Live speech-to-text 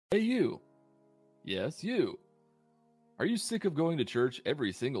Hey, you. Yes, you. Are you sick of going to church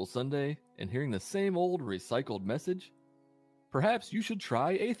every single Sunday and hearing the same old recycled message? Perhaps you should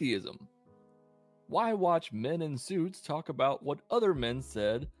try atheism. Why watch men in suits talk about what other men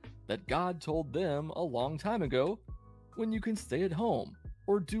said that God told them a long time ago when you can stay at home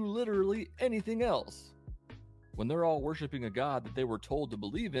or do literally anything else? When they're all worshiping a God that they were told to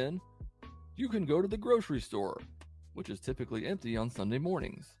believe in, you can go to the grocery store, which is typically empty on Sunday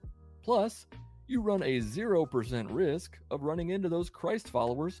mornings. Plus, you run a 0% risk of running into those Christ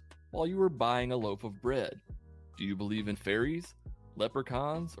followers while you are buying a loaf of bread. Do you believe in fairies,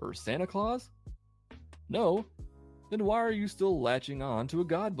 leprechauns, or Santa Claus? No? Then why are you still latching on to a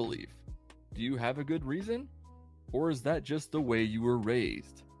God belief? Do you have a good reason? Or is that just the way you were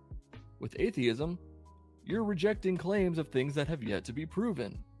raised? With atheism, you're rejecting claims of things that have yet to be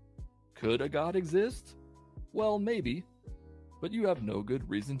proven. Could a God exist? Well, maybe, but you have no good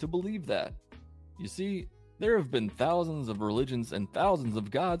reason to believe that. You see, there have been thousands of religions and thousands of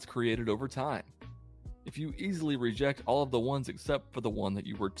gods created over time. If you easily reject all of the ones except for the one that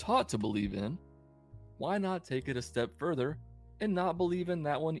you were taught to believe in, why not take it a step further and not believe in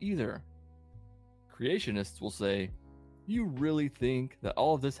that one either? Creationists will say, "You really think that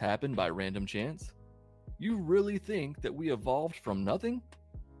all of this happened by random chance? You really think that we evolved from nothing?"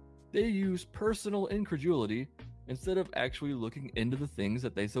 They use personal incredulity instead of actually looking into the things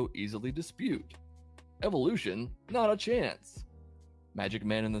that they so easily dispute. Evolution? Not a chance. Magic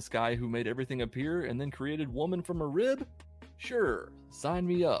man in the sky who made everything appear and then created woman from a rib? Sure, sign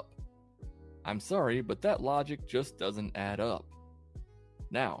me up. I'm sorry, but that logic just doesn't add up.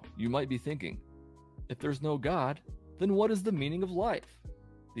 Now, you might be thinking, if there's no God, then what is the meaning of life?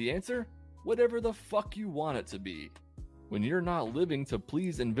 The answer? Whatever the fuck you want it to be. When you're not living to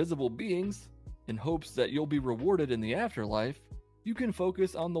please invisible beings, in hopes that you'll be rewarded in the afterlife, you can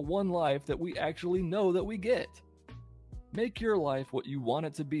focus on the one life that we actually know that we get. Make your life what you want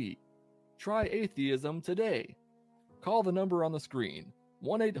it to be. Try atheism today. Call the number on the screen,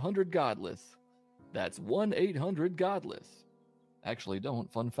 1-800-GODLESS. That's 1-800-GODLESS. Actually,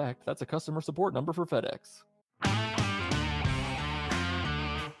 don't. Fun fact, that's a customer support number for FedEx.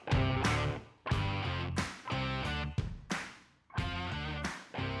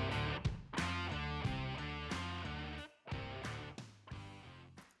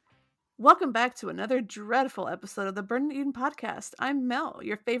 Welcome back to another dreadful episode of the Burn and Eden podcast. I'm Mel,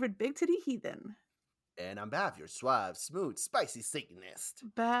 your favorite big titty heathen. And I'm Baph, your suave, smooth, spicy Satanist.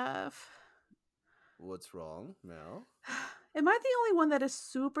 Baph. What's wrong, Mel? Am I the only one that is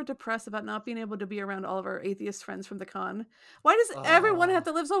super depressed about not being able to be around all of our atheist friends from the con? Why does everyone have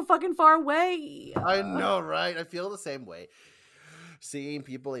to live so fucking far away? I know, right? I feel the same way. Seeing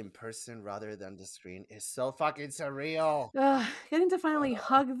people in person rather than the screen is so fucking surreal. Getting to finally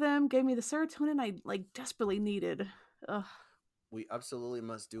hug them gave me the serotonin I desperately needed. We absolutely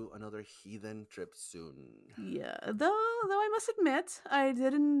must do another heathen trip soon. Yeah, though I must admit, I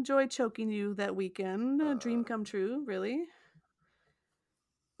did enjoy choking you that weekend. A dream come true, really.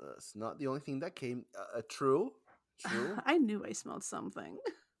 It's not the only thing that came true. True. I knew I smelled something.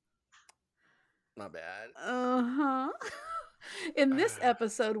 Not bad. In this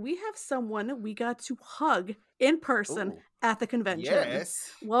episode, we have someone we got to hug in person at the convention.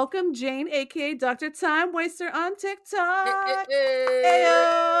 Yes. Welcome, Jane, aka Dr. Time Waster on TikTok. All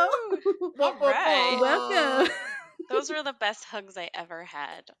right. Welcome. Those were the best hugs I ever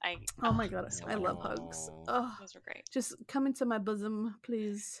had. Oh my god, I love hugs. Oh, those were great. Just come into my bosom,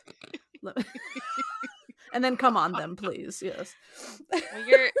 please. And then come on them, please. Yes.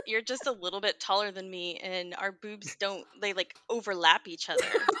 Well, you're just a little bit taller than me, and our boobs they overlap each other.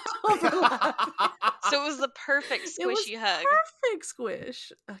 So it was the perfect squishy hug. Perfect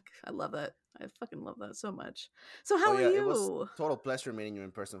squish. I love that. I fucking love that so much. So how are you? It was total pleasure meeting you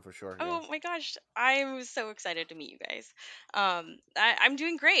in person for sure. Oh my gosh, I'm so excited to meet you guys. I'm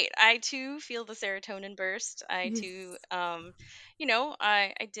doing great. I too feel the serotonin burst. I too,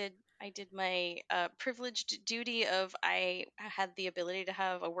 I did my privileged duty of I had the ability to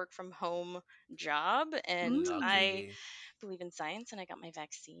have a work from home job, and I believe in science, and I got my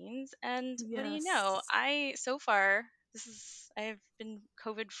vaccines. And what do you know? I've been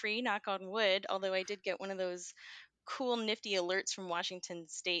COVID free, knock on wood. Although I did get one of those cool nifty alerts from Washington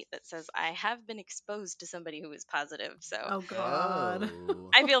State that says I have been exposed to somebody who is positive. So oh god.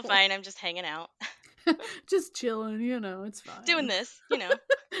 I feel fine. I'm just hanging out. Just chilling, it's fine. Doing this,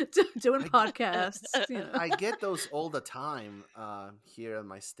 doing podcasts. I get those all the time here in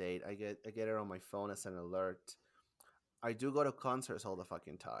my state. I get it on my phone as an alert. I do go to concerts all the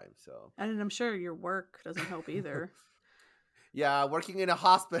fucking time, so. And I'm sure your work doesn't help either. Yeah, working in a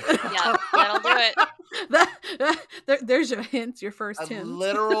hospital. Yeah, that'll do it. There's your hint, your first A hint.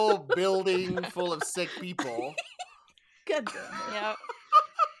 literal building full of sick people. God damn it. Yep.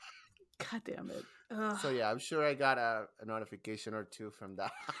 God damn it. Ugh. So yeah, I'm sure I got a notification or two from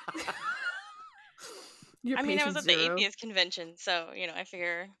that. You're I mean, I patient was at the zero. atheist convention, so I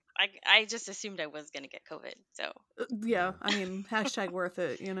figure I just assumed I was gonna get COVID. So Yeah, I mean, hashtag worth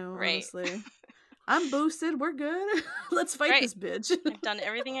it, Right. honestly. I'm boosted. We're good. Let's fight Right. this bitch. I've done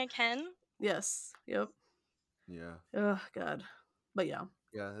everything I can. Yes. Yep. Yeah. Oh, God. But yeah.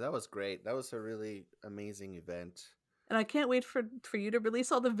 Yeah, that was great. That was a really amazing event. And I can't wait for you to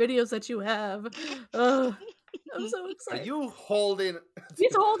release all the videos that you have. Ugh. I'm so Are excited. you holding?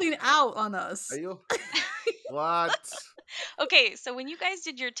 He's holding out on us. Are you? What? Okay, so when you guys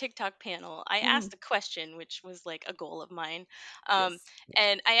did your TikTok panel, I Mm. asked a question, which was like a goal of mine. Yes.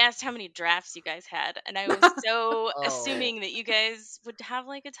 And I asked how many drafts you guys had, and I was so Oh. assuming that you guys would have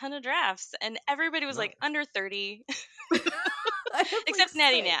like a ton of drafts, and everybody was No. like under 30, I have, like, except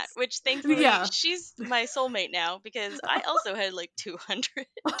Natty Nat, 6. which thankfully Yeah. she's my soulmate now because I also had like 200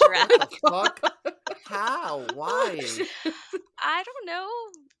 What drafts. the fuck? How? Why? I don't know.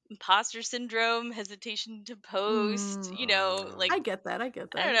 Imposter syndrome, hesitation to post, like I get that. I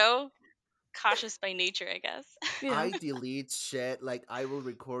don't know. Cautious by nature, I guess. Yeah. I delete shit. Like I will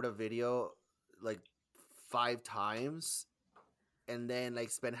record a video like 5 times, and then like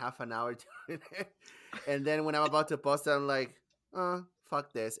spend half an hour doing it, and then when I'm about to post it, I'm like,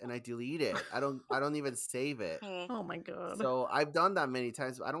 fuck this, and I delete it. I don't even save it. Oh my God. So I've done that many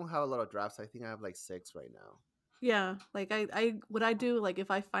times. I don't have a lot of drafts. I think I have like 6 right now. Yeah, like I what I do, like if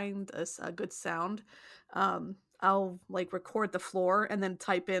I find a good sound, I'll like record the floor and then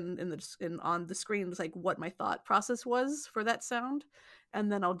type in on the screen like what my thought process was for that sound,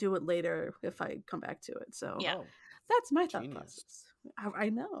 and then I'll do it later if I come back to it. So Yeah. Oh, that's my thought Genius. process. I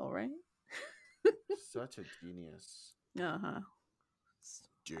know, right? such a genius. Uh huh.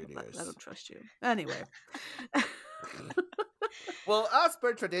 Genius. I don't trust you. Anyway. Well, as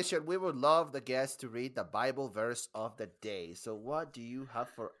per tradition, we would love the guests to read the Bible verse of the day. So, what do you have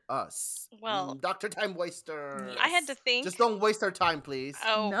for us? Well, Dr. Time Waster. I had to think. Just don't waste our time, please.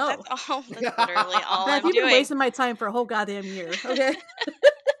 Oh, No. that's all. That's literally all Beth, I'm you've been doing. wasting my time for a whole goddamn year. Okay.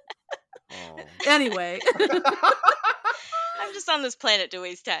 Oh. Anyway. I'm just on this planet to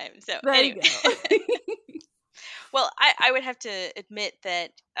waste time. So There anyway. you go. Well, I would have to admit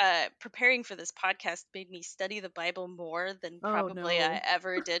that preparing for this podcast made me study the Bible more than probably no. I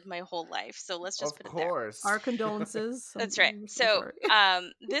ever did my whole life. So let's just Of put it there. course. Our condolences. That's right. I'm So,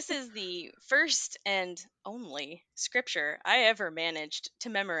 sorry. this is the first and only scripture I ever managed to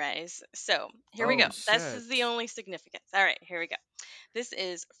memorize. So, here we Oh, go. This is the shit. only significance. All right, here we go. This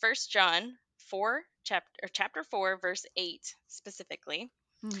is 1 John 4, chapter 4, verse 8 specifically.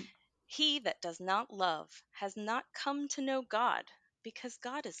 Hmm. He that does not love has not come to know God, because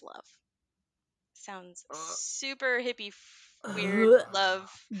God is love. Sounds super hippie, weird,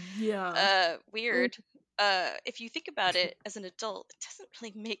 love, Yeah. weird. If you think about it as an adult, it doesn't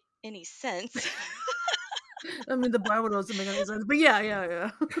really make any sense. I mean, the Bible doesn't make any sense, but yeah.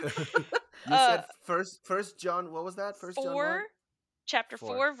 You said first John, what was that? First John 4, what? chapter 4.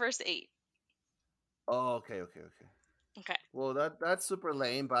 4, verse 8. Oh, okay. Okay. Well, that's super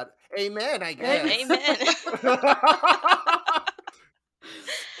lame, but amen, I guess. Amen.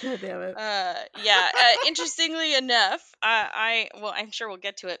 God damn it. Yeah. Interestingly enough, I'm sure we'll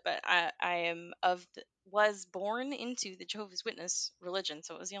get to it, but I was born into the Jehovah's Witness religion,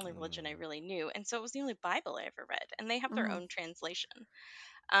 so it was the only religion I really knew, and so it was the only Bible I ever read, and they have their own translation.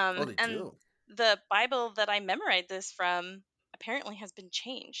 Oh, they And do. the Bible that I memorized this from apparently has been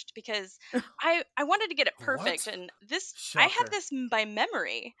changed because I wanted to get it perfect, What? and this Shocker. I had this by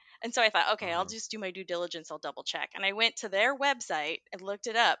memory, and so I thought, okay, I'll just do my due diligence, I'll double check, and I went to their website and looked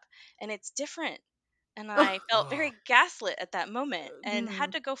it up, and it's different, and I felt very gaslit at that moment and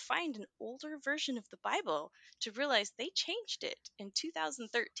had to go find an older version of the Bible to realize they changed it in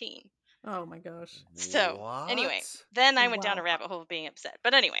 2013. Oh my gosh. So anyway, What? then I went down a Wow. rabbit hole of being upset,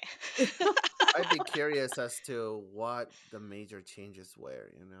 but anyway. I'd be curious as to what the major changes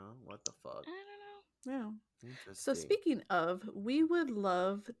were, What the fuck? I don't know. Yeah. Interesting. So speaking of, we would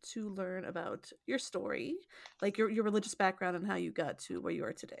love to learn about your story, like your religious background and how you got to where you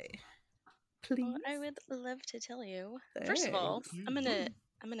are today. Please. Well, I would love to tell you. First of all, Thanks.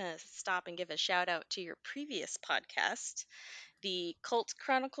 I'm gonna stop and give a shout out to your previous podcast, the Cult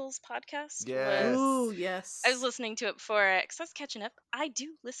Chronicles podcast. Yes. Ooh, yes. I was listening to it before because I was catching up. I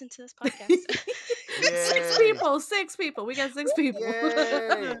do listen to this podcast. Yay. 6 people. We got 6 people.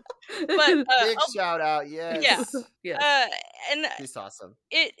 Yay. But Big shout out, yes. Yeah. Yes. and She's awesome.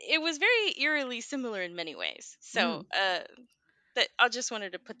 it was very eerily similar in many ways. So that I just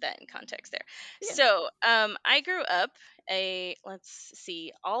wanted to put that in context there. Yeah. So I grew up let's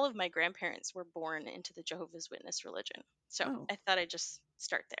see, all of my grandparents were born into the Jehovah's Witness religion. So Oh. I thought I'd just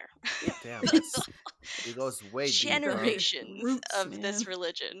start there. Yeah. Damn, that's it goes way deep, huh? Great Generations roots, of this man.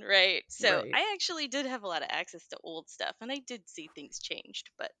 religion, right? So Right. I actually did have a lot of access to old stuff, and I did see things changed,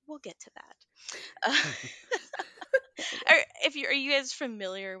 but we'll get to that. Are you guys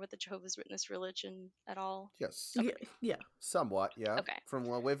familiar with the Jehovah's Witness religion at all? Yes, Yeah. Okay. Yeah. somewhat. Yeah, Okay. from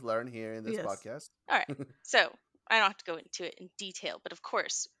what we've learned here in this Yes. podcast. All right. So I don't have to go into it in detail, but of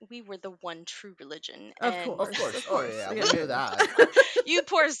course, we were the one true religion. Of And Of course. course. Of Oh course. yeah, Yeah. we knew that. you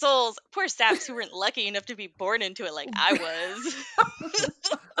poor souls, poor saps who weren't lucky enough to be born into it like I was.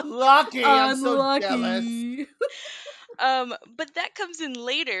 Lucky, I'm so jealous. Unlucky. But that comes in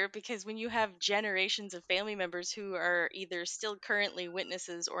later because when you have generations of family members who are either still currently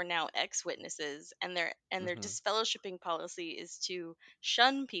witnesses or now ex-witnesses, and their Hmm. disfellowshipping policy is to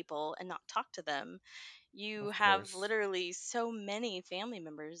shun people and not talk to them, you Of have course. literally so many family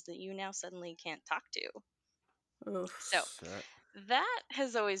members that you now suddenly can't talk to. Oof. So Shit. that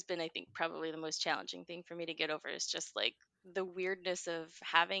has always been, I think, probably the most challenging thing for me to get over is just like the weirdness of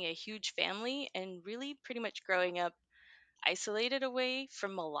having a huge family and really pretty much growing up isolated away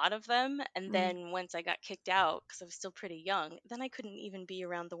from a lot of them. And Mm. then once I got kicked out because I was still pretty young, then I couldn't even be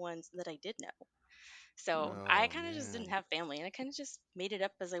around the ones that I did know. So I Oh kind of just didn't man. have family, and I kind of just made it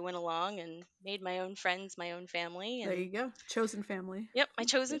up as I went along and made my own friends, my own family, There and you go. Chosen family. yep, my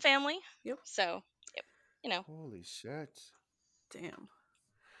chosen Yep. family. Yep. So, yep, you know. Holy shit. Damn.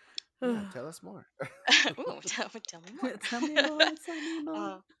 Yeah, tell us more. Ooh, tell me more. Tell me more. Tell me more.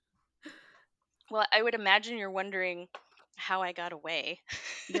 uh, well, I would imagine you're wondering how I got away.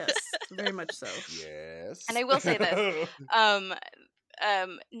 Yes, very much so. And Yes. I will say this.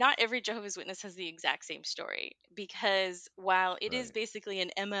 Um, not every Jehovah's Witness has the exact same story because while it is Right. basically an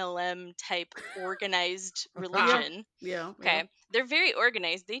MLM type organized Yeah. religion, Yeah. Yeah. okay, they're very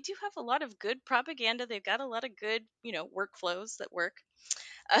organized. They do have a lot of good propaganda. They've got a lot of good, workflows that work.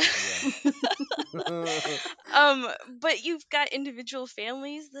 Yeah. But you've got individual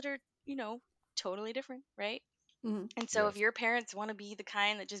families that are, totally different, right? Mhm. And so if Yes. your parents want to be the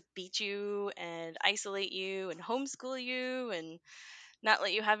kind that just beat you and isolate you and homeschool you and not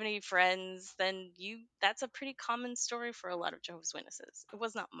let you have any friends, then that's a pretty common story for a lot of Jehovah's Witnesses. It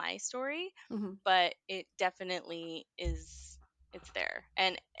was not my story, Mhm. but it definitely is. It's there,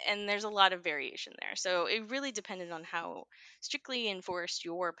 and there's a lot of variation there. So it really depended on how strictly enforced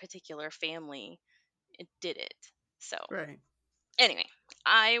your particular family it did it. So Right. anyway,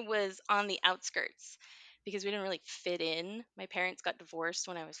 I was on the outskirts because we didn't really fit in. My parents got divorced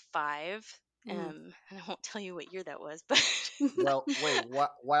when I was 5. Mm. And I won't tell you what year that was, but Well, wait,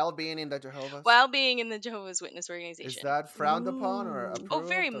 while being in the Jehovah's, while being in the Jehovah's Witness is organization. that frowned upon or Ooh. Oh,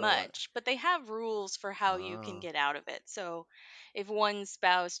 very approved or what? much. But they have rules for how you can Ah. get out of it. So if one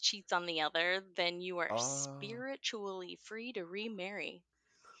spouse cheats on the other, then you are Oh. spiritually free to remarry.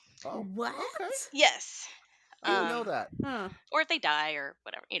 Oh. Okay. What? Yes. I didn't know that. Huh. Or if they die or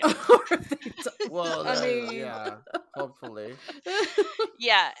whatever, Or they don't. Well, I mean. yeah, hopefully.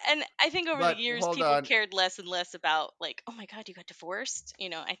 Yeah, and I think over the But years hold people on. cared less and less about like, oh my god, you got divorced.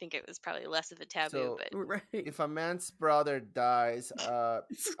 I think it was probably less of a taboo, So, but Right. if a man's brother dies, are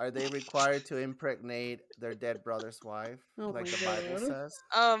they required to impregnate their dead brother's wife, Oh like my the Bible god. says?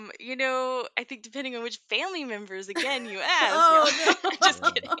 I think depending on which family members again you ask. No, Oh just Yeah.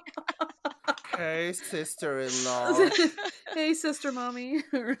 kidding. Hey, sister-in-law. no. Hey, sister, mommy,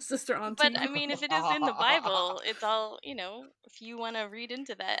 or sister, But auntie. I mean, if it is in the Bible, it's all, if you want to read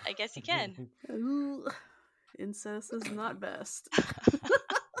into that, I guess you can. Ooh, incest is not best.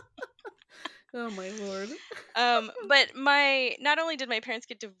 Oh my lord. But not only did my parents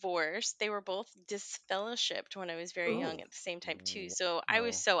get divorced, they were both disfellowshipped when I was very young Oh. at the same time too. So I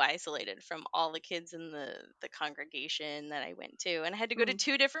was Wow. so isolated from all the kids in the congregation that I went to, and I had to go to Mm.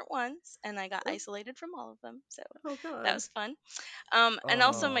 2 different ones, and I got Oh, isolated from all of them. So oh that god. was fun. And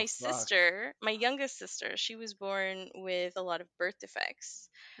also Oh, my fuck. sister, my youngest sister, she was born with a lot of birth defects.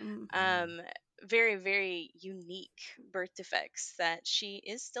 Mm. Mm. Um, very, very unique birth defects that she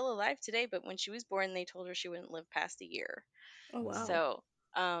is still alive today, but when she was born, they told her she wouldn't live past a year. Oh Mm. wow. So,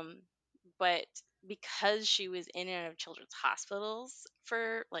 but because she was in and out of children's hospitals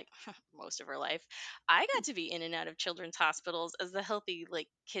for like most of her life, I got to be in and out of children's hospitals as the healthy like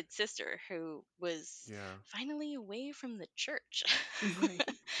kid sister who was Yeah. finally away from the church Right.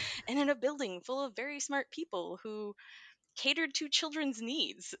 and in a building full of very smart people who catered to children's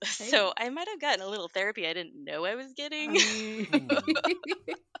needs. Hey. So I might have gotten a little therapy I didn't know I was getting. I mean,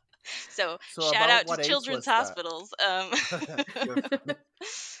 So shout about out to what age children's was that? hospitals. You're funny.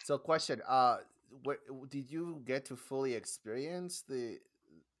 So, question: where, did you get to fully experience the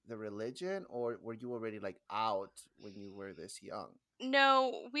religion, or were you already like out when you were this young?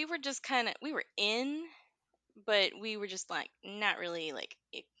 No, we were just we were in, but we were just like not really like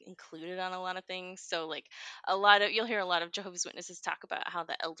included on a lot of things. So like you'll hear a lot of Jehovah's Witnesses talk about how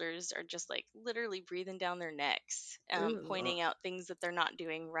the elders are just like literally breathing down their necks, Ooh. pointing out things that they're not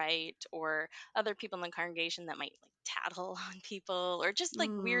doing right, or other people in the congregation that might like tattle on people, or just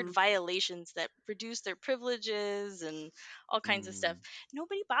like weird Mm, violations that reduce their privileges and all kinds of stuff. Mm.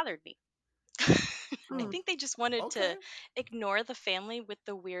 Nobody bothered me. I hmm. Oh, think they just wanted okay. to ignore the family with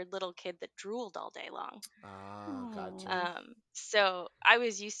the weird little kid that drooled all day long. Ah, gotcha. Oh, So I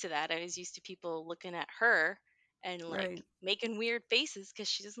was used to that. I was used to people looking at her and like right, making weird faces because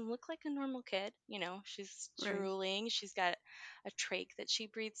she doesn't look like a normal kid. You know, she's right. drooling. She's got a trach that she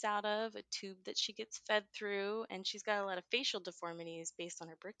breathes out of, a tube that she gets fed through, and she's got a lot of facial deformities based on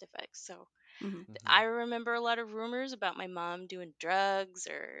her birth defects. So Hmm. I remember a lot of rumors about my mom doing drugs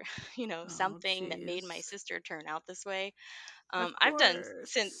or, Oh, something that made my jeez. sister turn out this way. Of I've done course.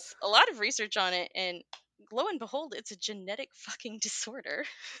 since a lot of research on it, and lo and behold, it's a genetic fucking disorder.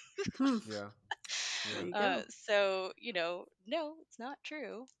 Hmm. Yeah, There yeah. you go. So, no, it's not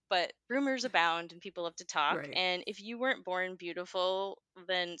true. But rumors abound and people love to talk. Right. And if you weren't born beautiful,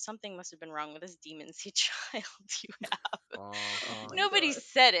 then something must have been wrong with this demon seed child you have. Oh Uh-huh. my Nobody god.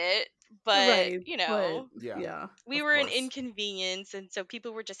 said it, but, Right, but Yeah, yeah. we of were an course. inconvenience. And so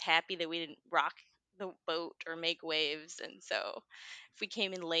people were just happy that we didn't rock the boat or make waves. And so if we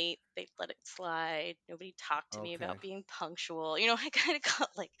came in late, they'd let it slide. Nobody talked to me Okay. about being punctual. I kind of got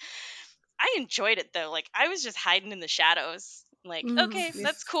like, I enjoyed it though. Like I was just hiding in the shadows. Like, Mm, okay, yeah.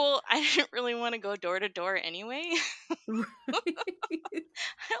 that's cool. I didn't really want to go door to door anyway. Right.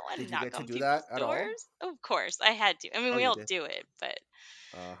 I don't want to Did you knock get to on do that people's at all? doors. Of course, I had to. I mean, Oh, we you all did. do it, but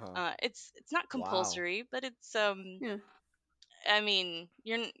Uh-huh. it's not Wow. compulsory. But it's Yeah. I mean,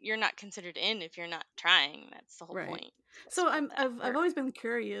 you're not considered in if you're not trying. That's the whole Right. point. That's So why that I've works. always been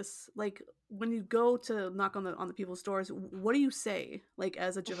curious, like when you go to knock on the people's doors, what do you say, like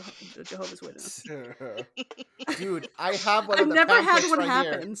as a Jehovah's Witness? Dude, I have one I've of the never had pamphlets one right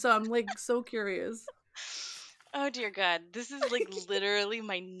here. happen, so I'm like so curious. Oh dear God, this is like literally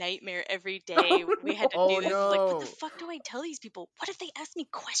my nightmare every day. Oh We had to Oh do this. Like, what the no. fuck do I tell these people? What if they ask me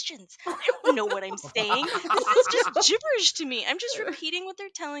questions? I don't know what I'm saying. This is just gibberish to me. I'm just no. repeating what they're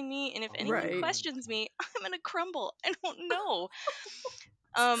telling me, and if anything Right. Oh questions me, I'm gonna crumble. I don't know.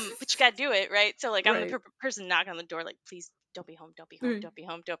 But you gotta do it, right? So like, I'm the Right. person knocking on the door, like, please don't be home, don't be home, Right. don't be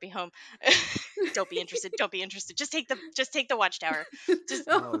home, don't be home, don't be interested, don't be interested. Just take the watchtower. Just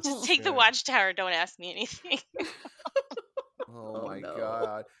oh just Oh, take the shit. watchtower. Don't ask me anything. Oh oh my no.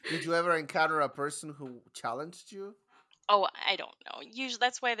 god. Did you ever encounter a person who challenged you? Oh, I don't know. Usually,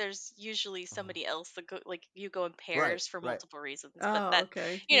 that's why there's usually Uh-huh. somebody else that go like you go in Right, pairs for right. multiple reasons. But Oh, that,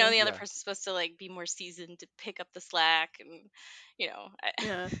 okay. Yeah. the other Yeah. person's supposed to like be more seasoned to pick up the slack, and I,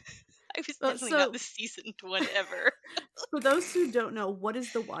 Yeah. I was definitely not the So seasoned one ever. for those who don't know, what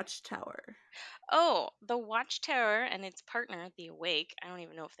is the Watchtower? Oh, the Watchtower and its partner, the Awake. I don't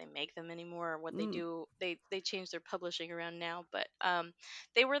even know if they make them anymore or what they Mm, do. They changed their publishing around now, but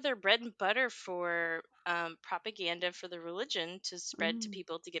they were their bread and butter for propaganda for the religion to spread to mm,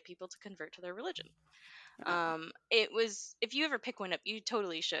 people to get people to convert to their religion. ah, It was, if you ever pick one up, you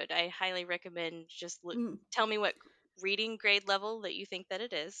totally should. I highly recommend just look. mm. Tell me what reading grade level that you think that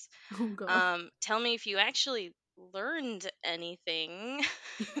it is. Oh god. Tell me if you actually learned anything.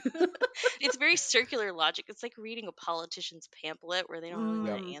 It's very circular logic. It's like reading a politician's pamphlet where they don't really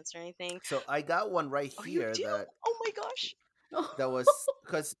want Yep. to answer anything. So I got one right Oh, you here do? that Oh my gosh. was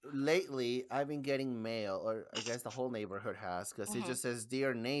because lately I've been getting mail, or I guess the whole neighborhood has, because it Mhm. just says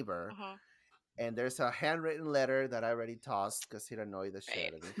 "Dear Neighbor," Mhm. and there's a handwritten letter that I already tossed because it annoyed the shit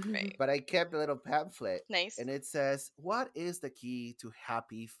Right. out of me. Right. But I kept a little pamphlet, Nice. and it says, "What is the key to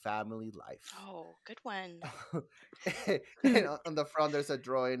happy family life?" Oh, good one. And on the front there's a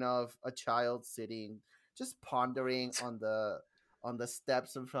drawing of a child sitting just pondering on the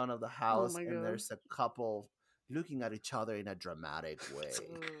steps in front of the Oh house, my and god. there's a couple looking at each other in a dramatic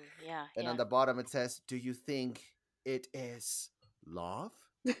way. Ooh, yeah, And on yeah. the bottom it says, "Do you think it is love,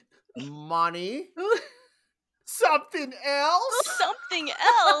 money, something else?" Something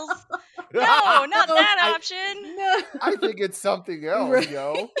else? No, not Oh, that I option. no. I think it's something else, Right.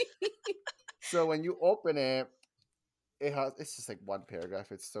 yo. So when you open it, it's just like one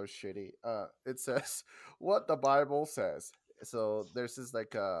paragraph. It's so shitty. It says what the Bible says. So there's this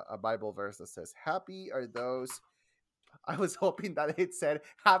like a Bible verse that says, "Happy are those." I was hoping that it said,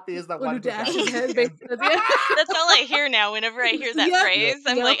 "Happy is the Who one who dashes dashes head, his head." basically. Yeah. That's all I hear now whenever I hear that Yep, phrase.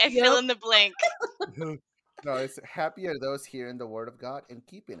 I'm yep, like, I fill yep. in the blank. No, it's happy are those hearing the word of God and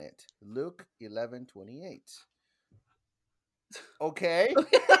keeping it. Luke 11:28. Okay.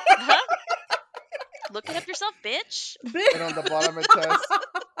 Huh? Look it up yourself, bitch. And on the bottom it says,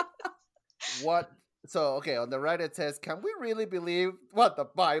 what? So, okay, on the right it says, can we really believe what the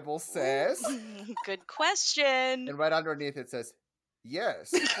Bible says? Good question. And right underneath it says, yes,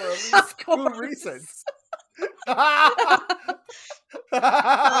 for at Of least 2 course. reasons. Oh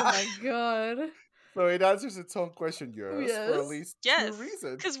my god. So it answers its own question, yes, for at Yes. least 2 Yes,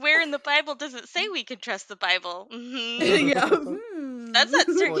 reasons. because where in the Bible does it say we can trust the Bible? Yeah. That's not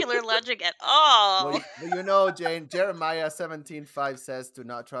circular logic at all. Well, you know, Jane, Jeremiah 17:5 says to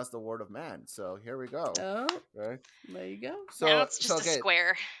not trust the word of man. So here we go. Oh, Right? there you go. Now it's just a okay,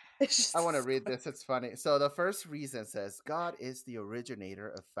 square. It's just I want to read this. It's funny. So the first reason says God is the originator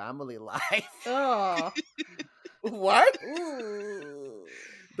of family life. Oh. What? Ooh.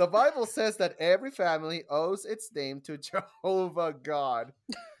 The Bible says that every family owes its name to Jehovah God.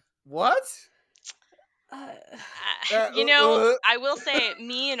 What? I will say,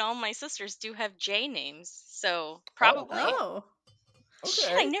 me and all my sisters do have J names, so probably. Oh. Okay.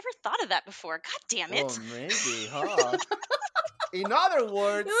 Shit, I never thought of that before. God damn it. Well, maybe, huh? In other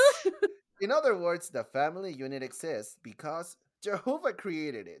words, the family unit exists because Jehovah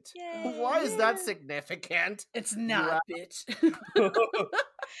created it. Yay. Why is that significant? It's not, bitch.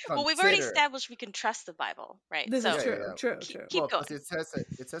 Well, we've already established we can trust the Bible, right? This so is true. True. Keep going. It says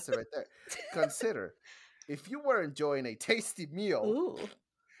it right there. Consider, if you were enjoying a tasty meal Ooh.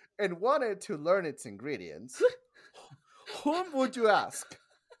 and wanted to learn its ingredients, whom would you ask?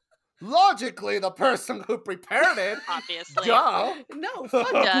 Logically, the person who prepared it. Obviously. Duh. No,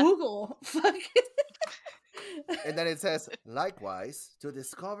 fuck Google. Fuck. And then it says, likewise, to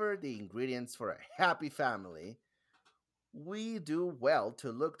discover the ingredients for a happy family, we do well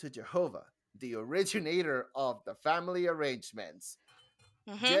to look to Jehovah, the originator of the family arrangements.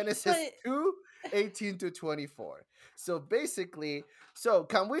 Mm-hmm. Genesis 2:18-24. So basically,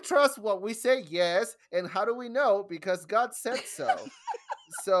 can we trust what we say? Yes. And how do we know? Because God said so.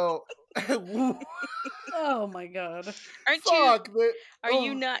 So oh my god. Are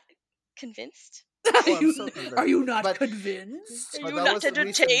you not convinced? Are you not convinced? Are you not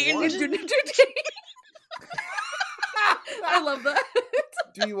entertained? I love that.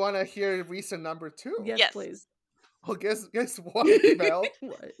 Do you want to hear reason number 2? Yes, please. Well, guess what, Mel?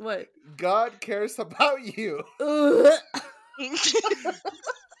 What? God cares about you.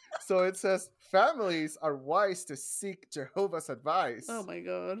 So it says, families are wise to seek Jehovah's advice. Oh my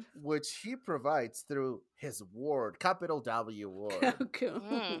god. Which he provides through his word, capital W word. Okay.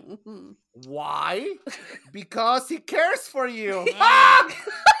 Why? Because he cares for you.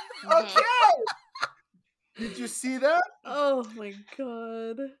 Okay. Did you see that? Oh my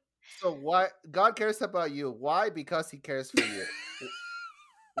god. So why God cares about you? Why? Because he cares for you.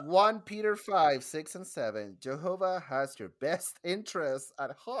 1 Peter 5:6-7. Jehovah has your best interests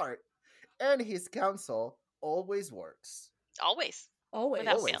at heart, and his counsel always works. Always. Always.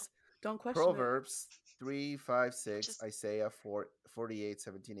 Don't question Proverbs 3:5-6. Isaiah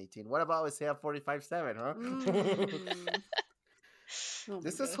 48:17-18. What about Isaiah 45:7, huh? Oh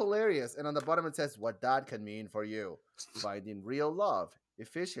this is hilarious. And on the bottom it says what God can mean for you. Finding real love.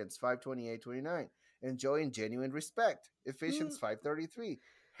 Ephesians 5:28-29. Enjoying genuine respect. Ephesians 5:33.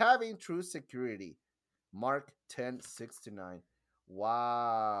 Having true security. Mark 10:6-9.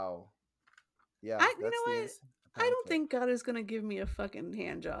 Wow. Yeah. You know what? I don't think God is gonna give me a fucking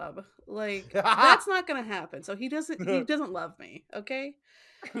hand job. Like that's not gonna happen. So he doesn't love me. Okay.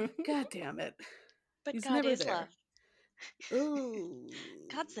 God damn it. But He's God never is there. love. Ooh.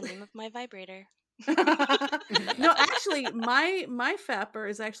 God's the name of my vibrator. No, actually, my fapper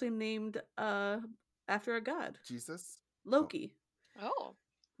is actually named after a god. Jesus? Loki. Oh.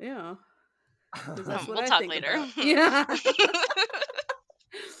 Yeah. That's what we'll I talk think later. About. Yeah.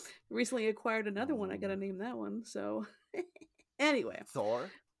 Recently acquired another one. I gotta name that one. So anyway.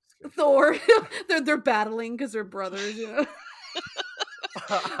 Thor. They're battling because they're brothers, you know.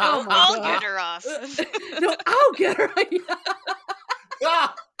 I'll get her off. No, I'll get her.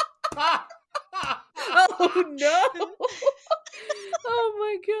 Oh no! Oh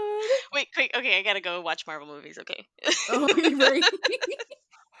my god! Wait, quick. Okay, I gotta go watch Marvel movies. Okay. Oh, right.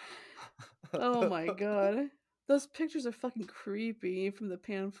 Oh my god! Those pictures are fucking creepy from the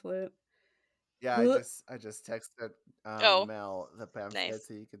pamphlet. Yeah, Huh. I just texted Oh, Mel the pamphlet nice.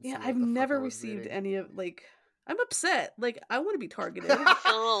 so you can Yeah, see I've what the fuck I never was received reading. any of like. I'm upset. Like I want to be targeted. You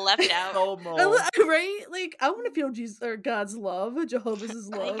feel a little left out. FOMO. Right? Like I want to feel Jesus or God's love, Jehovah's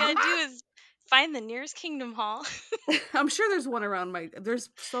All you love. gotta do is find the nearest Kingdom Hall. I'm sure there's one around my. There's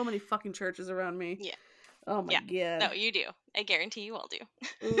so many fucking churches around me. Yeah. Oh my Yeah. god. No, you do. I guarantee you all do.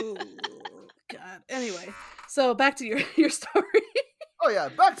 Oh god. Anyway, so back to your story. Oh yeah,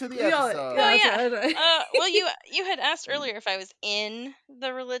 back to the Yeah, Oh episode. yeah. yeah. That's right. Well, you had asked earlier if I was in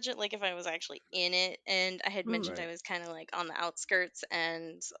the religion, like if I was actually in it, and I had mentioned Right. I was kind of like on the outskirts,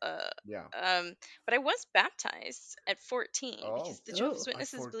 and Yeah. but I was baptized at 14 because Oh, the Jehovah's Oh. at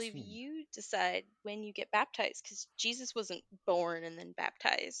Witnesses believe 14. you decide when you get baptized because Jesus wasn't born and then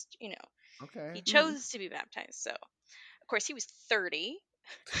baptized. He Okay. Mm. chose to be baptized. So of course he was 30.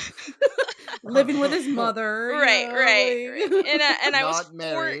 Living with his mother, Right, right, right. like And I was Not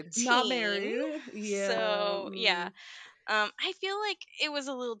married. not 14. married. Yeah. So yeah. Mm. I feel like it was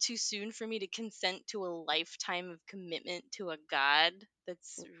a little too soon for me to consent to a lifetime of commitment to a god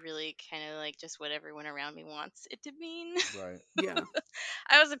that's really kind of like just what everyone around me wants it to mean. Right. Yeah.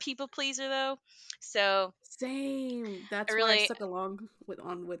 I was a people pleaser though, so Same. I That's why I really. stuck along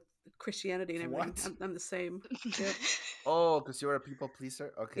with Christianity and everything. What? I'm the same. Yep. Oh, because you're a people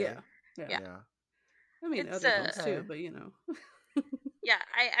pleaser? Yeah. Okay. Yeah. Yeah, Yeah. I mean it's other things too, Okay. but you know. yeah,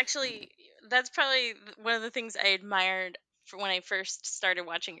 I actually, that's probably one of the things I admired for when I first started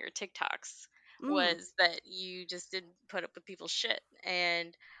watching your TikToks Mm. was that you just didn't put up with people's shit.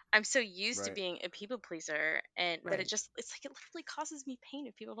 And I'm so used to Right. being a people pleaser and that Right. it's like it literally causes me pain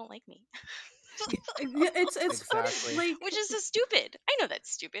if people don't like me. Yeah, yeah, it's funny. Exactly. Like Which is so stupid. I know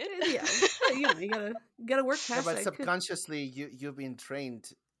that's stupid. yeah, but you know, you gotta work Yeah, past but that. subconsciously you've been trained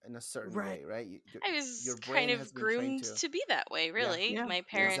in a certain Right. way, right? I Your was kind brain has of been trained groomed to. to be that way, Yeah. really. Yeah. My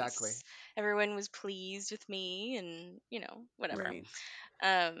Yeah. Exactly. parents, everyone was pleased with me and, whatever. Right.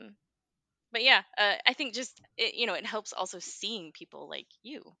 Um, but yeah, I think just it helps also seeing people like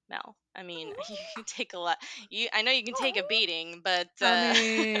you, Mel. I mean, you take a lot. I know you can take a beating, but I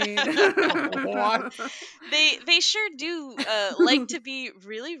mean, What? they sure do like to be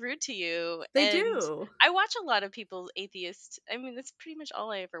really rude to you. they And do. I watch a lot of people atheist. I mean, that's pretty much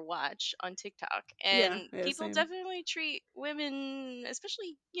all I ever watch on TikTok. Yeah. And Yeah. people Same. definitely treat women,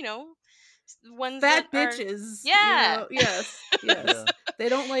 especially ones that Fat are, bitches, you yeah. know. Yes. Yes. Yeah. They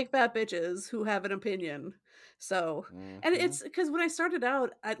don't like fat bitches who have an opinion. So, and Mm-hmm. it's because when I started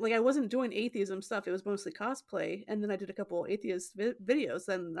out, I wasn't doing atheism stuff. It was mostly cosplay, and then I did a couple atheist videos.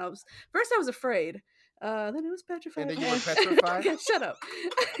 And I was afraid. Then I was And petrified. then you were And petrified? yeah, shut up.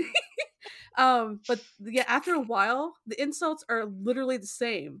 But yeah, after a while, the insults are literally the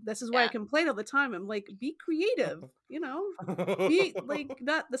same. This is why I Yeah. complain all the time. I'm like, be creative, be like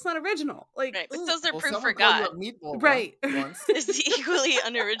not. That's not original. Like, Right, but ugh. so's their Well, proof for someone called you God. a meatball Right, once. It's equally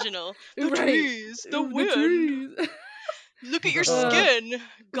unoriginal. The right. trees, the The wind. trees. Look at your uh, skin.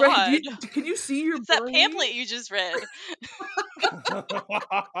 right. God. Can you see your It's that brain? pamphlet you just read.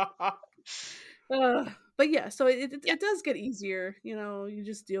 But yeah, so Yeah. it does get easier. You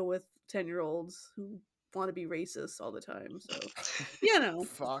just deal with 10-year-olds who want to be racist all the time. So, you know,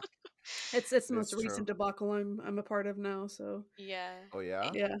 Fuck. it's the most It's true. recent debacle I'm a part of now. So Yeah. Oh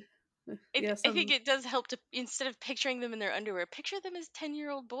yeah? yeah, yeah, I think some it does help to, instead of picturing them in their underwear, picture them as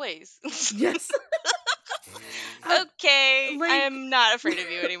 10-year-old boys. yes. I, Okay, like I'm not afraid of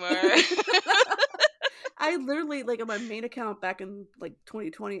you anymore. I literally like on my main account back in like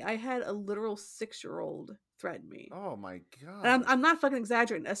 2020, I had a literal 6-year-old threaten me. Oh my And I'm, god. I'm not fucking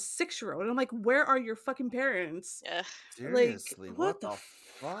exaggerating. A 6-year-old. And I'm like, where are your fucking parents? Yeah. Like, Seriously, what what the the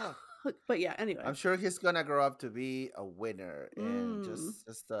fuck? fuck? But yeah, anyway. I'm sure he's gonna grow up to be a winner and Mm.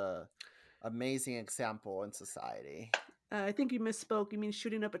 just a amazing example in society. I think you misspoke. You mean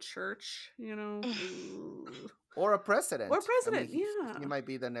shooting up a church? Ooh. Or a president. Or I mean, president? he Yeah. might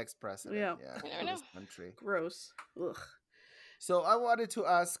be the next president, Yeah. yeah, You never of know. this country. Gross. Ugh. So I wanted to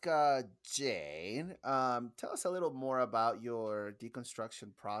ask Jane, tell us a little more about your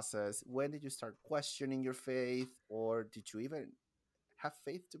deconstruction process. When did you start questioning your faith, or did you even have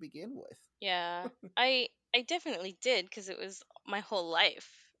faith to begin with? Yeah. I definitely did because it was my whole life.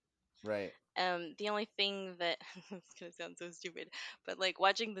 Right. The only thing that it's gonna sound so stupid, but like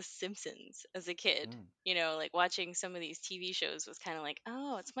watching The Simpsons as a kid, Mm, like watching some of these TV shows was kind of like,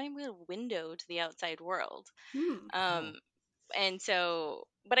 oh, it's my little window to the outside world. Hmm. Um, oh, and so,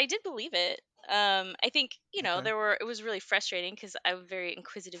 but I did believe it. I think okay. it was really frustrating because I'm a very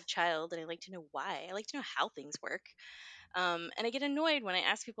inquisitive child and I like to know why. I like to know how things work. And I get annoyed when I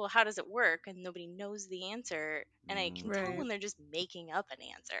ask people, how does it work? And nobody knows the answer. And I can tell Right. when they're just making up an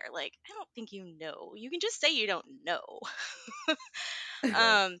answer. Like, I don't think you know. You can just say you don't know.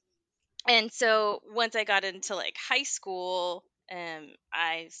 Right. And so once I got into like high school,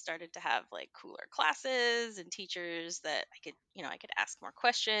 I started to have like cooler classes and teachers that I could ask more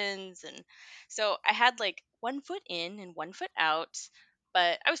questions. And so I had like one foot in and one foot out.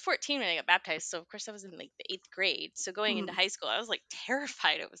 But I was 14 when I got baptized, so of course I was in like the 8th grade. So going into Mm. high school, I was like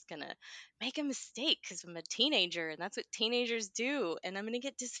terrified I was gonna make a mistake because I'm a teenager, and that's what teenagers do. And I'm gonna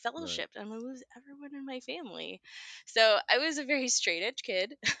get Right. disfellowshipped. I'm gonna lose everyone in my family. So I was a very straight edge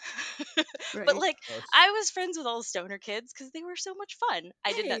kid. But Right. like Oh, I was friends with all the stoner kids because they were so much fun.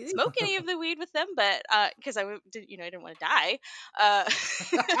 I did not Hey. smoke any of the weed with them, but because I didn't want to die. Uh,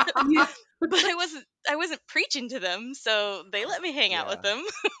 Yeah. but I wasn't preaching to them, so they let me hang out with yeah. them.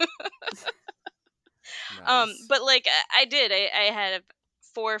 Nice. But like I did, I had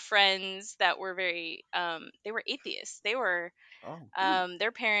 4 friends that were very they were atheists. They were Oh.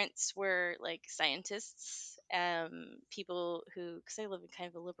 their parents were like scientists, people who, because I live in kind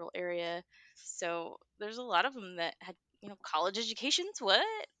of a liberal area, so there's a lot of them that had college educations. What?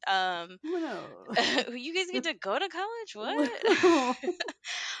 No. You guys get to go to college? What? Wow.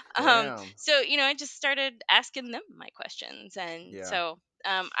 Damn. So I just started asking them my questions, and Yeah. so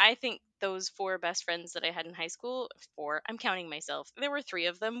I think those 4 best friends that I had in high school, 4, I'm counting myself. There were 3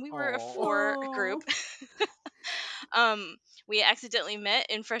 of them. We were a Oh. 4 Oh. group. um we accidentally met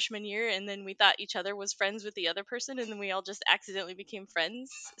in freshman year, and then we thought each other was friends with the other person, and then we all just accidentally became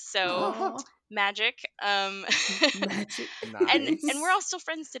friends. So Oh. magic. Magic. And we're Nice. all still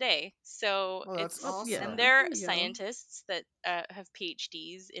friends today. So Oh, that's Oh, yeah. and awesome. they're There you go. scientists that have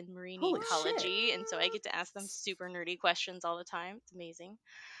PhDs in marine Holy shit. ecology, and so I get to ask them super nerdy questions all the time. It's amazing.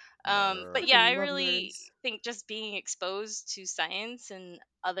 But yeah, I Freaking love really nerds. think just being exposed to science and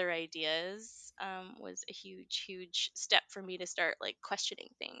other ideas was a huge, huge step for me to start like questioning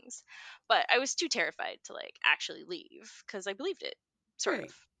things. But I was too terrified to like actually leave because I believed it, sort of,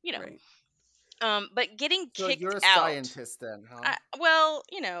 Right. you know. Right. But getting So you're kicked a out, scientist then, huh? well,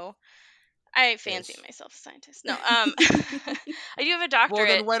 I fancy Ish. myself a scientist. No, I do have a Well,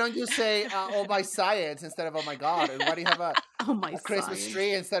 then doctorate. why don't you say, "Oh my science" instead of "Oh my God"? And why do you have Oh, my a Christmas science.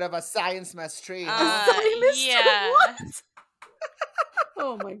 tree instead of a science mess tree, A huh? science? Yeah, What?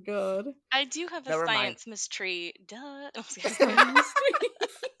 Oh my god. I do have a Never mind. science mystery. Duh. A science tree.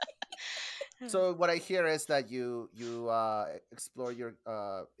 So what I hear is that you explore your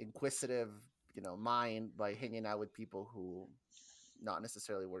inquisitive mind by hanging out with people who not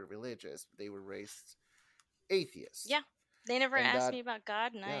necessarily were religious. They were raised atheist, Yeah, they never and asked that me about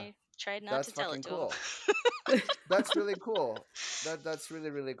God, and yeah, I tried not that's to tell it fucking to them. cool. That's really cool. That's really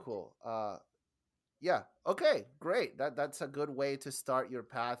really cool. Yeah. Okay. Great. That's a good way to start your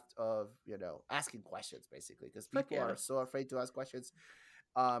path of asking questions basically because Fuck people yeah. are so afraid to ask questions.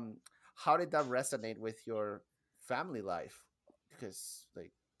 Um, how did that resonate with your family life? Because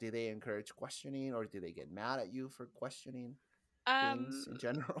like, did they encourage questioning or did they get mad at you for questioning um, things in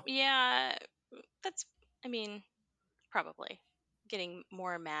general? yeah, that's. I mean, probably getting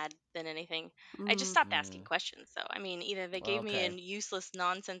more mad than anything. I just Mm. stopped asking Mm, questions, though. I mean, either they gave me a okay. useless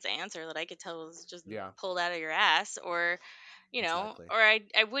nonsense answer that I could tell was just Yeah. pulled out of your ass, or Exactly. or I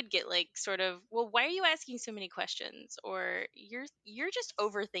would get like sort of, well, why are you asking so many questions? Or you're just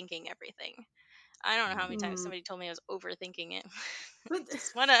overthinking everything. I don't know how many Mm, times Mm. somebody told me I was overthinking it. I But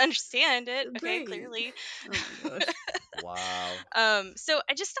just want to understand it, okay, right. clearly. Oh my gosh. wow. So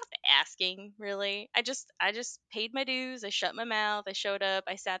I just stopped asking, really. I just paid my dues. I shut my mouth. I showed up.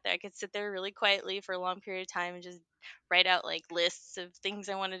 I sat there. I could sit there really quietly for a long period of time and just write out like lists of things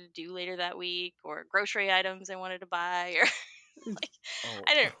I wanted to do later that week, or grocery items I wanted to buy, or like Oh.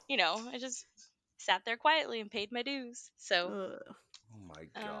 I don't, I just sat there quietly and paid my dues. So Ugh. Oh my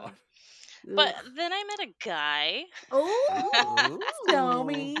god. um but Ugh. then I met a guy. Oh, tell Ooh.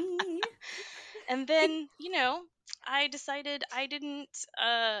 me. And then, I decided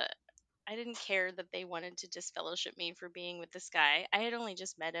uh I didn't care that they wanted to disfellowship me for being with this guy. I had only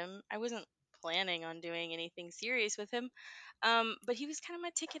just met him. I wasn't planning on doing anything serious with him. But he was kind of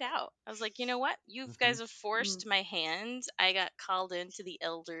my ticket out. I was like, you know what? You Hmm. guys have Mm. forced my hand. I got called into the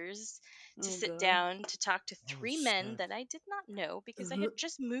elders to Oh sit god. down to talk to Holy 3 men shit. that I did not know because I Ugh. had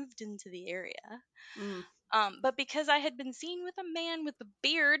just moved into the area. Mm. But because I had been seen with a man with a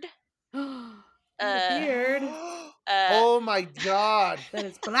beard, Not a uh, beard. uh, Oh my god. That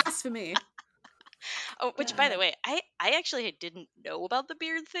is blasphemy. Oh, which by the God. way, I actually didn't know about the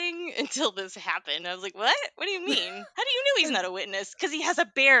beard thing until this happened. I was like, "What? What do you mean? How do you know he's not a witness? Because he has a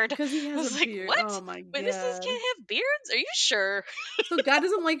beard." Because he I has a was like, beard. "What? Oh my Witnesses God. can't have beards? Are you sure?" So God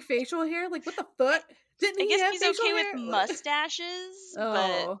doesn't like facial hair? Like, what the fuck? Didn't I he guess have he's facial okay with hair? mustaches, but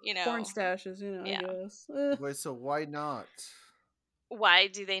Oh, porn stashes, I yeah. guess. Wait, so why not? Why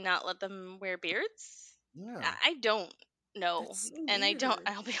do they not let them wear beards? Yeah. I don't know, That's so and I don't. weird.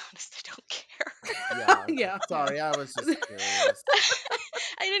 I'll be honest, I don't care. Yeah. Yeah. Sorry, I was just curious.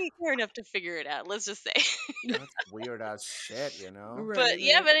 I didn't care enough to figure it out. Let's just say. That's weird as shit, you know? But Right,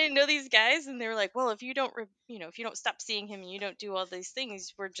 yeah, right. but I didn't know these guys, and they were like, "Well, if you don't, if you don't stop seeing him and you don't do all these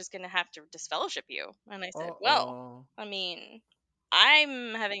things, we're just gonna have to disfellowship you." And I said, "Well, Uh-oh. I mean,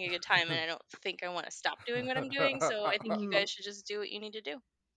 I'm having a good time, and I don't think I want to stop doing what I'm doing. So I think you Mm. guys should just do what you need to do."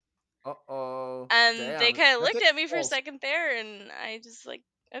 Uh-oh. And they Damn. kind of That's looked it. at me for a False. second there, and I just like,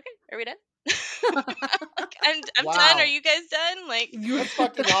 "Okay, are we done?" Like, I'm done. Are Wow. you guys done? Like, You That's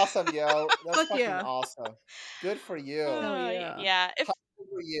fucking awesome, yo. That's fuck fucking yeah. awesome. Good for you. Hell yeah. yeah, How old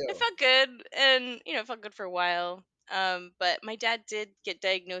were it you? felt good, and it felt good for a while. But my dad did get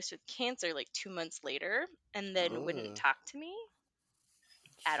diagnosed with cancer like 2 months later, and then wouldn't Ugh. talk to me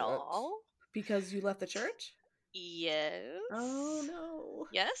at Shit. all. Because you left the church? Yes. Oh no.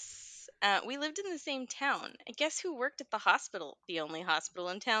 Yes. We lived in the same town. And guess who worked at the hospital? The only hospital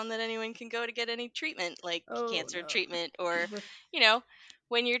in town that anyone can go to get any treatment, like Oh cancer no. treatment or, you know,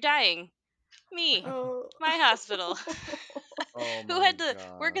 when you're dying. Me. Oh. My hospital. Oh Who my had to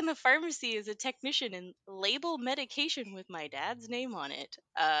work god. in the pharmacy as a technician and label medication with my dad's name on it.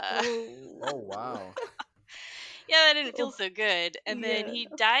 Oh Oh. wow. Yeah, that didn't feel Oh. so good. And then Yeah. he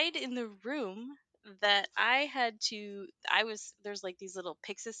died in the room that I had to. There's like these little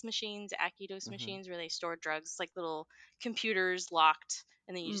Pyxis machines, Akidos Mm-hmm. machines where they store drugs. It's like little computers locked.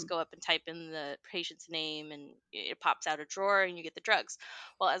 And then you just Mm. go up and type in the patient's name and it pops out a drawer and you get the drugs.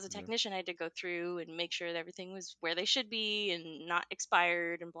 Well, as a Yeah. technician, I had to go through and make sure that everything was where they should be and not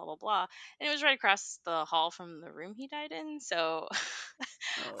expired and blah, blah, blah. And it was right across the hall from the room he died in. So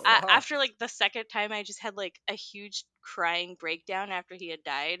Oh. after Fuck. like the second time I just had like a huge crying breakdown after he had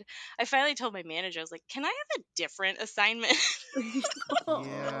died, I finally told my manager, I was like, "Can I have a different assignment?" Oh.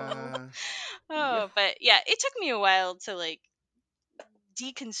 Yeah. Yeah. Oh, but yeah, it took me a while to like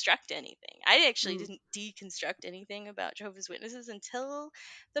deconstruct anything. I actually Mm. didn't deconstruct anything about Jehovah's Witnesses until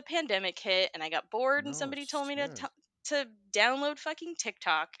the pandemic hit and I got bored and No somebody told me shit. to download fucking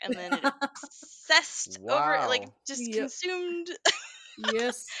TikTok, and then it obsessed over like Wow. just Yep. consumed.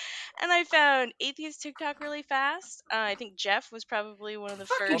 Yes. And I found atheist TikTok really fast. I think Jeff was probably one of the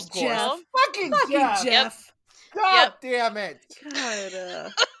Fuck you, Of first course. people. Jeff. Fucking Fuck you, Jeff. Yep, Jeff. God yep, damn it.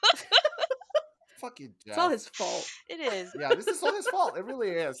 God. Fucking It's all Jeff. his fault. it is. Yeah, this is all his fault. It really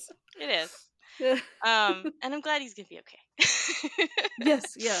is. It is. Yeah. And I'm glad he's gonna be okay.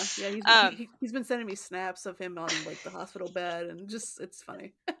 Yes. Yeah. Yeah. um, He's been sending me snaps of him on like the hospital bed, and just it's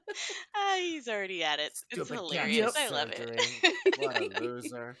funny. he's already at it. It's Stupid hilarious. Yep. cancer I love it. surgery. What a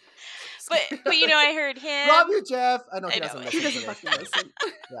loser. but I heard Love him. you, Jeff. I know I he know doesn't He listen it. to doesn't this. fucking But listen.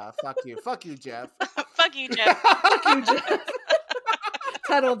 yeah, fuck you. Fuck you, Jeff. Fuck you, Jeff. Fuck you, Jeff.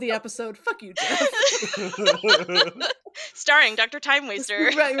 Title of the episode: Fuck you, Jeff. Starring Dr. Time Waster.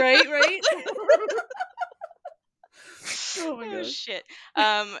 Right. Oh my Oh gosh. shit.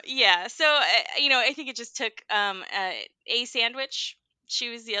 Yeah. So I think it just took a sandwich. She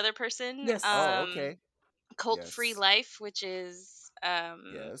was the other person. Yes. Oh, okay. Cult Free Yes. Life, which is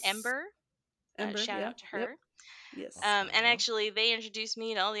Yes. Ember. Ember. Shout Yeah. out to Yep. her. Yes. And Uh-huh. actually, they introduced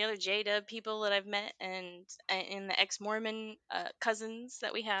me to all the other J-Dub people that I've met, and in the ex-Mormon cousins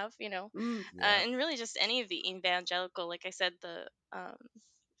that we have, Mm. Yeah. and really just any of the evangelical, like I said,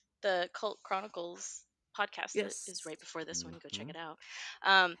 the Cult Chronicles podcast that is Yes. right before this one. Go check Mm-hmm. it out.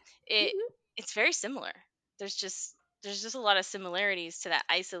 Um, it it's very similar. There's just there's just a lot of similarities to that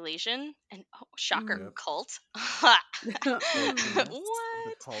isolation and shocker, Mm. Yep. cult. Mm. Openness of the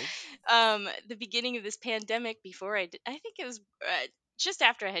What? cult. The beginning of this pandemic, before I think it was just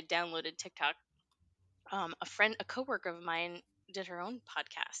after I had downloaded TikTok. A coworker of mine did her own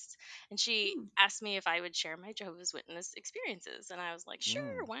podcast, and she Mm. asked me if I would share my Jehovah's Witness experiences, and I was like,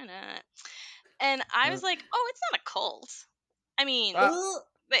 sure, Mm. why not? And I was like, oh, it's not a cult. I mean, Ah, Ugh.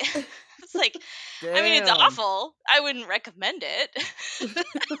 it's like, I mean, it's damn. awful. I wouldn't recommend it.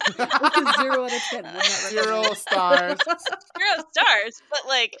 What's a 0 out of 10? Would not recommend. 0 stars. 0 stars, but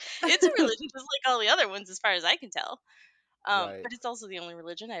like, it's a religion just like all the other ones, as far as I can tell. Right. But it's also the only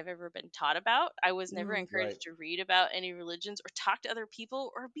religion I've ever been taught about. I was never Mm. Right. encouraged to read about any religions or talk to other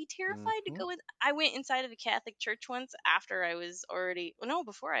people or be terrified to Mm-hmm. go in. I went inside of the Catholic Church once after I was already, well, no,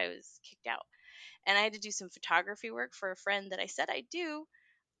 before I was kicked out. and I had to do some photography work for a friend that I said I do.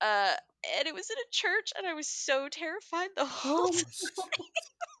 And it was in a church, and I was so terrified the whole Oh, time. Oh shit.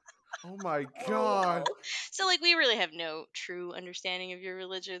 Oh my oh god. no. So, like, we really have no true understanding of your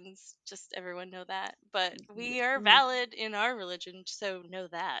religions. Just everyone know that. But Yeah, we are valid in our religion, so know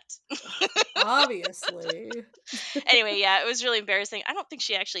that. obviously. Anyway, yeah, it was really embarrassing. I don't think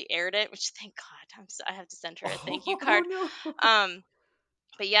she actually aired it, which thank God. I have to send her a thank you Oh card. no.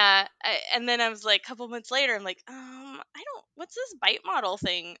 But yeah, and then I was like, a couple months later, I'm like, I don't. What's this bite model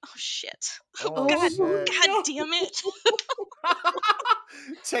thing? Oh shit! Oh Oh god, shit. god Oh damn it!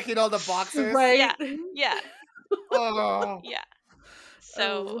 Checking all the no. boxes. Yeah, Right. yeah, Oh, yeah.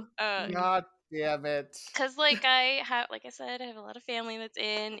 So, Oh. god damn it. cause like I have, like I said, I have a lot of family that's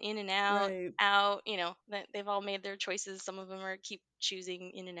in and out, Right. out. You know, that they've all made their choices. Some of them are keep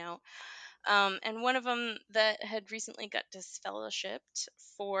choosing in and out. And one of them that had recently got disfellowshipped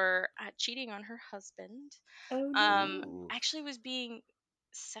for cheating on her husband, Oh no. um, Ooh. actually was being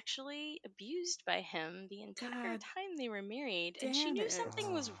sexually abused by him the entire God time they were married, and she damn knew it.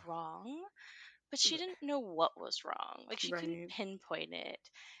 something was Oh, wrong, but she didn't know what was wrong. Like she couldn't Right. pinpoint it.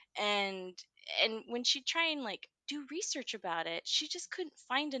 And when she'd try and like do research about it, she just couldn't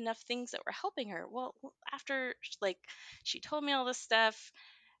find enough things that were helping her. Well, after like she told me all this stuff,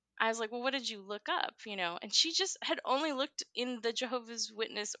 I was like, well, what did you look up? You know, and she just had only looked in the Jehovah's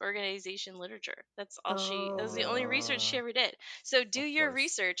Witness organization literature. That was the only research she Oh. ever did. So, do of your course.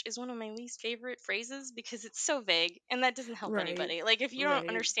 research is one of my least favorite phrases because it's so vague and that doesn't help Right. anybody. Like, if you don't Right.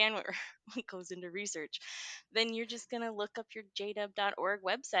 understand what, what goes into research, then you're just going to look up your jdub.org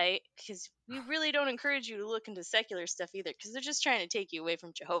website because we really don't encourage you to look into secular stuff either because they're just trying to take you away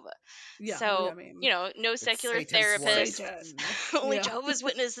from Jehovah. Yeah. So, I mean, you know, no It's secular Satan's work. therapists, Satan. only Yeah. Jehovah's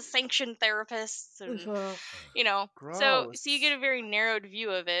Witness sanctioned therapists, and Ugh. you know, so you get Gross. a very narrowed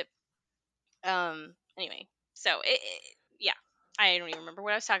view of it. Anyway, so yeah, I don't even remember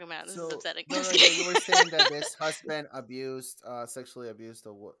what I was talking about. This is So upsetting. no, no, Just yeah, kidding. you were saying that this husband abused, sexually abused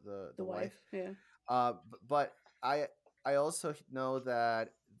the The wife. wife. Yeah. But I also know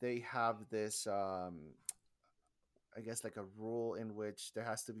that they have this, I guess like a rule in which there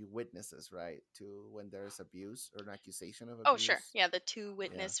has to be witnesses, right, to when there's abuse or an accusation of Oh sure, abuse. yeah, the two Yeah,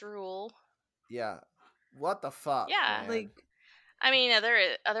 witness rule. yeah. What the fuck, Yeah, man? Like I mean,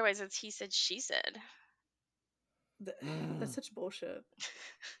 otherwise it's he said she said. th- that's Mm, such bullshit.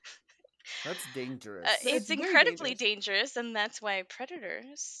 that's dangerous. It's It's very incredibly dangerous. dangerous, and that's why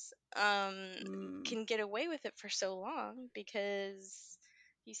predators Mm. can get away with it for so long because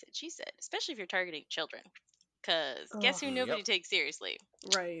he said she said, especially if you're targeting children. Because guess Oh. who nobody Yep, takes seriously?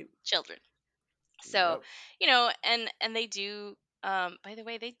 Right. Children. So, yep. you know, and they do. By the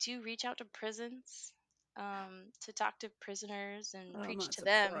way, they do reach out to prisons to talk to prisoners and I'm preach not to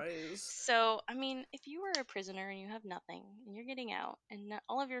them. surprised. So, I mean, if you are a prisoner and you have nothing and you're getting out and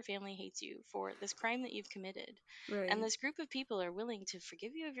all of your family hates you for this crime that you've committed, and Right. this group of people are willing to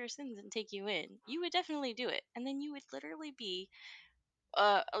forgive you of your sins and take you in, you would definitely do it. And then you would literally be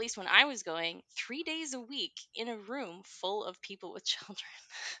at least when I was going, 3 days a week in a room full of people with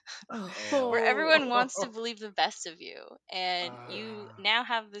children, where everyone Oh. wants to Oh, believe the best of you, and you ah, now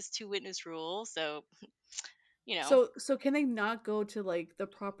have this two witness rule. So you know, So can they not go to like the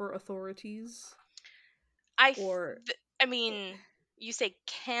proper authorities I, f- or I mean, you say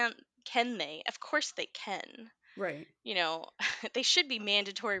can they? Of course they can. right? You know, they should be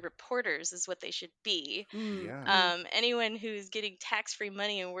mandatory reporters, is what they should be. Mm, yeah, mm, Anyone who's getting tax-free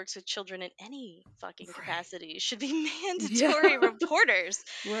money and works with children in any fucking right. capacity should be yeah. mandatory reporters.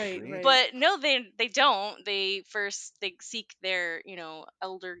 Right. Agreed. Right. But no, they don't. They first they seek their, you know,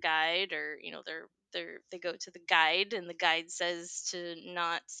 elder guide, or you know, they go to the guide, and the guide says to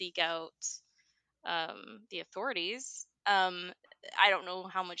not seek out the authorities. I don't know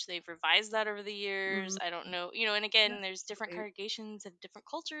how much they've revised that over the years. Mm, I don't know, you know, and yeah. again, there's different Right. congregations of different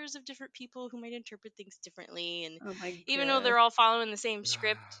cultures of different people who might interpret things differently. And Oh my even though god. they're all following the same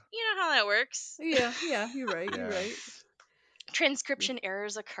script, you know how that works. Yeah. Yeah. You're right. You're Yeah. right. Transcription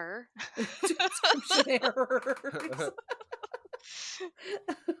errors occur. Transcription errors.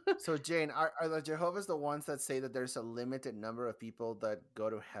 So Jane, are the Jehovah's the ones that say that there's a limited number of people that go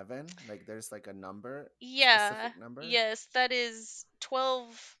to heaven? Like there's like a number, a Yeah, specific number? yes, that is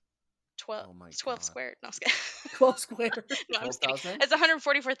 12, 12, Oh my 12 god. squared. No, I'm just kidding. 12 squared. No, I'm just kidding. 12,000? It's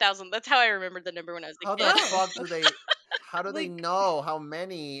 144,000. That's how I remembered the number when I was a How the kid. Oh, fuck do they how do they like, know how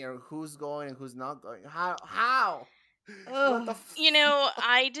many or who's going and who's not going? How? What the oh, You know,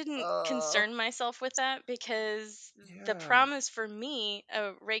 I didn't uh concern myself with that because the yeah. promise for me,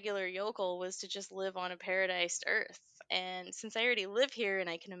 a regular yokel, was to just live on a paradised earth. And since I already live here and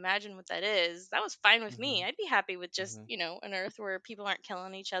I can imagine what that is, that was fine with me. Mhm. I'd be happy with just, Mhm. an Earth where people aren't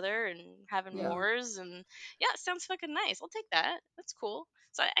killing each other and having Yeah. wars. And yeah, it sounds fucking nice. I'll take that. That's cool.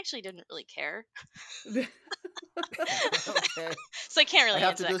 So I actually didn't really care. Okay. So I can't I really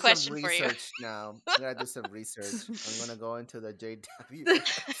have answer to that do some question for you. research now. I gotta do some research. I'm gonna go into the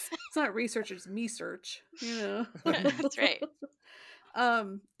JWS. It's not research, it's me search, That's right.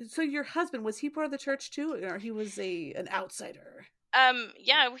 So your husband, was he part of the church too, or he was an outsider?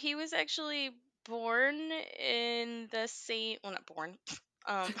 Yeah, he was actually born in the same, well, not born.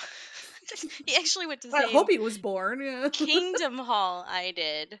 Um, he actually went to the I hope same he was born. Yeah. Kingdom Hall I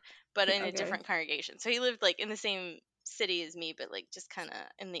did, but in a Okay. different congregation. So he lived like in the same city as me, but like just kind of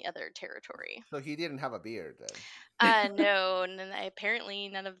in the other territory. So he didn't have a beard then. No, apparently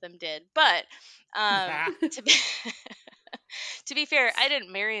none of them did. But to be to be fair, I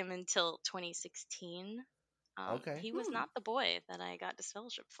didn't marry him until 2016. Okay. He was not the boy that I got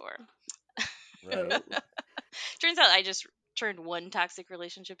disfellowship for. Right. Oh. Turns out I just turned one toxic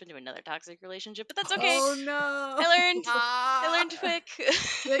relationship into another toxic relationship, but that's okay. Oh no. I learned quick.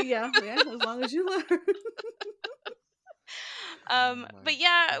 Yeah. As long as you learn. Oh my But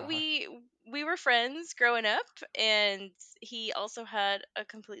yeah, god. we were friends growing up, and he also had a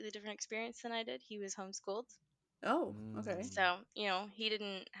completely different experience than I did. He was homeschooled, Oh, okay. Mm, so he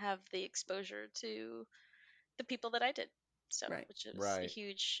didn't have the exposure to the people that I did. So, Right. which is right.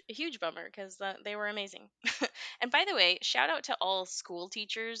 a huge bummer because they were amazing. And by the way, shout out to all school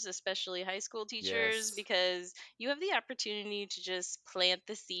teachers, especially high school teachers, Yes. because you have the opportunity to just plant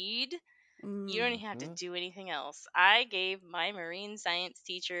the seed. You don't Mm. even have to Mhm. do anything else. I gave my marine science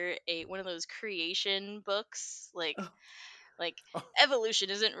teacher a one of those creation books, Oh. like Oh, evolution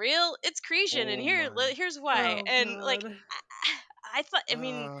isn't real, it's creation, and oh my. here's why. Oh And like God. I thought, I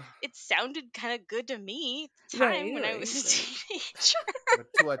mean, Uh, it sounded kind of good to me at the time Right. when I was Right. a Right. teenager.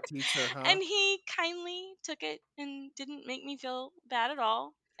 but to a teacher, huh? And he kindly took it and didn't make me feel bad at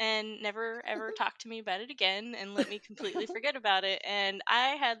all, and never ever talked to me about it again, and let me completely forget about it. And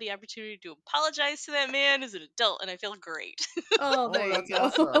I had the opportunity to apologize to that man as an adult, and I feel great. Oh, Oh, there you that's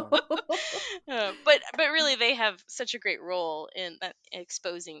go. awesome. But really, they have such a great role in that,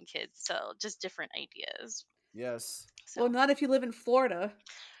 exposing kids to just different ideas. Yes. So Well, not if you live in Florida.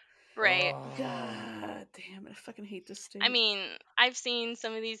 right. Oh. God damn it! I fucking hate this I state. mean, I've seen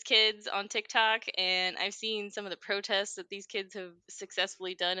some of these kids on TikTok, and I've seen some of the protests that these kids have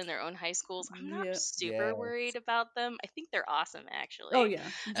successfully done in their own high schools. I'm not Yeah. super Yeah. worried about them. I think they're awesome, Oh actually. yeah.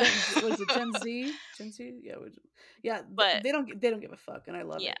 Was it Gen Z? Gen Z? Yeah. Yeah. But They don't give a fuck, and I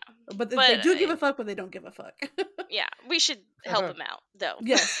love yeah, it. But they but do give a fuck, but they don't give a fuck. yeah, we should help them out, though.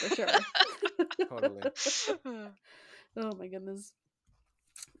 Yes, for sure. Totally. Oh my goodness.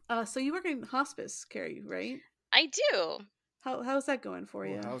 So you work in hospice, Carrie, right? I do. How's that going for Oh,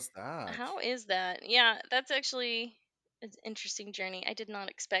 you? how's that? How is that? Yeah, that's actually an interesting journey. I did not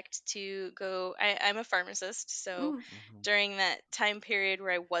expect to go. I'm a pharmacist, so Mm, Hmm. during that time period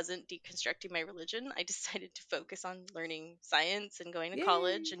where I wasn't deconstructing my religion, I decided to focus on learning science and going to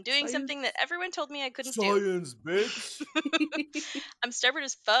college yay, and doing something that science. everyone told me I couldn't do. Science, bitch. I'm stubborn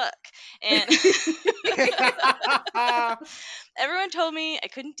as fuck. And everyone told me I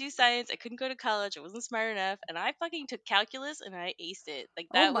couldn't do science, I couldn't go to college, I wasn't smart enough, and I fucking took calculus and I aced it. Like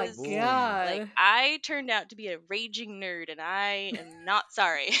Oh that my was Boom. like god. I turned out to be a raging nerd, and I am not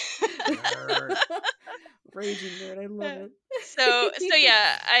sorry. Nerd. Raging nerd, I love it. So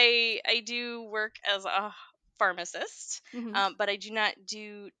yeah, I do work as a pharmacist, Hmm. but I do not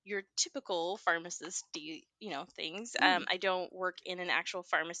do your typical pharmacist things. Mm. I don't work in an actual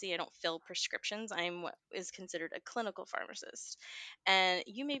pharmacy. I don't fill prescriptions. I'm what is considered a clinical pharmacist. And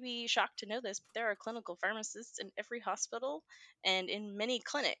you may be shocked to know this, but there are clinical pharmacists in every hospital and in many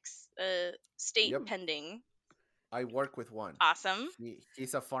clinics, state Yep. Mm. pending. I work with one. Awesome.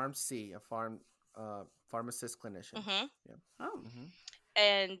 He's a pharmacy, pharmacist clinician. Hmm. Yeah. Oh. Hmm.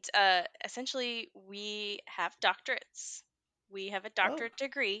 And essentially we have doctorates. We have a Oh. doctorate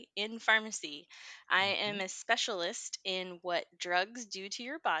degree in pharmacy. I Hmm. am a specialist in what drugs do to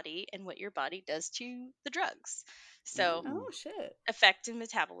your body and what your body does to the drugs. So Ooh. Oh shit. effective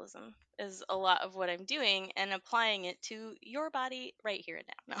metabolism is a lot of what I'm doing, and applying it to your body right here and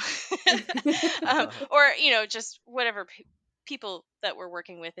now. No. Or just whatever people that we're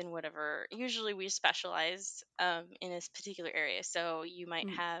working with in whatever, usually we specialize in a particular area. So you might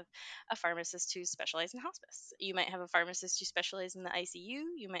have a pharmacist who specializes in hospice. You might have a pharmacist who specializes in the ICU.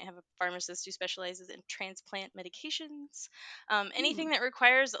 You might have a pharmacist who specializes in transplant medications. Anything that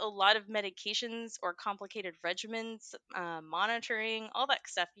requires a lot of medications or complicated regimens, monitoring, all that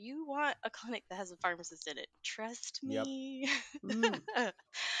stuff. You want a clinic that has a pharmacist in it. Trust Yep. me.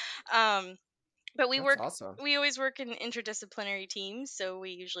 um, but That's awesome. we always work in interdisciplinary teams, so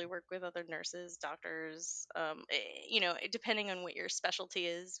we usually work with other nurses, doctors, depending on what your specialty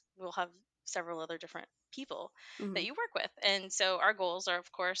is, we'll have several other different people that you work with. And so our goals are, of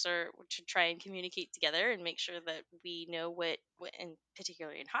course, are to try and communicate together and make sure that we know what in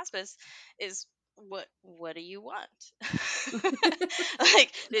particularly in hospice is what do you want?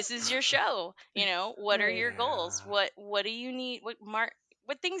 Like, this is your show, what are Right. your goals? Yeah. What do you need?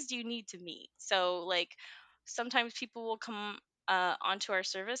 What things do you need to meet? So, like, sometimes people will come onto our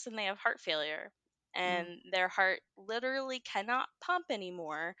service and they have heart failure, and their heart literally cannot pump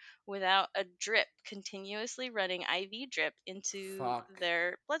anymore without a drip continuously running IV drip into Fuck.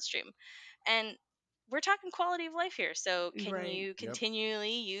 their bloodstream. And we're talking quality of life here. So, can Right. you Yep.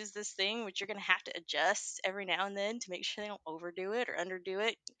 continually use this thing, which you're going to have to adjust every now and then to make sure they don't overdo it or underdo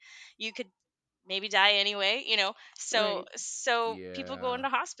it? You could maybe die anyway, so Right. people go Yeah. into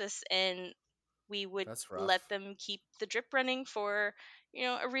hospice, and we would That's let rough. them keep the drip running for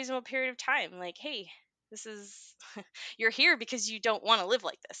a reasonable period of time. Like, hey, this is you're here because you don't want to live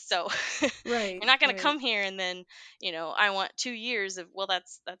like this, so Right. you're not going to Right. come here and then I want 2 years of, well,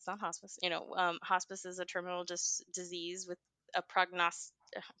 that's not hospice. Hospice is a terminal disease with a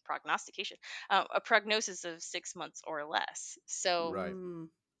prognostication, a prognosis of 6 months or less. So Right.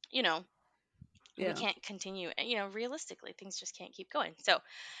 you know we Yeah. can't continue, realistically things just can't keep going. So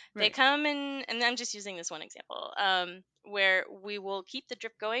they Right. come in, and I'm just using this one example, where we will keep the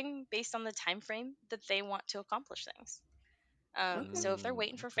drip going based on the time frame that they want to accomplish things. Okay. So if they're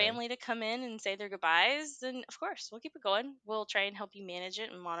waiting for Okay. family to come in and say their goodbyes, then of course we'll keep it going. We'll try and help you manage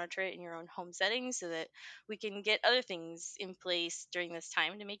it and monitor it in your own home setting so that we can get other things in place during this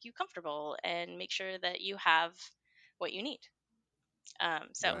time to make you comfortable and make sure that you have what you need.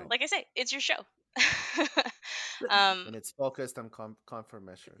 So, Right. Wow. like I say, it's your show. Th- um, And it's focused on comfort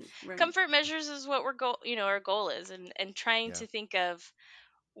measures. Right. Comfort measures is what our goal is, and trying Yeah. to think of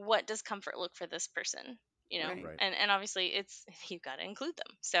what does comfort look for this person, Right. Right. and obviously it's you've got to include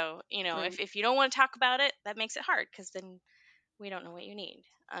them. So Right. if you don't want to talk about it, that makes it hard because then we don't know what you need.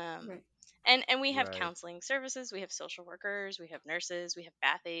 Right. And we have Right. counseling services, we have social workers, we have nurses, we have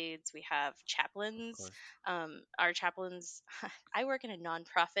bath aides, we have Of chaplains. course. Our chaplains, I work in a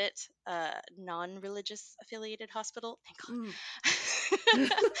nonprofit, non-religious affiliated hospital, Mm. thank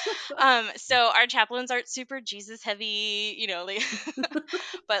God. So our chaplains aren't super Jesus heavy, like,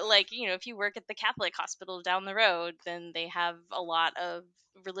 but, like, if you work at the Catholic hospital down the road, then they have a lot of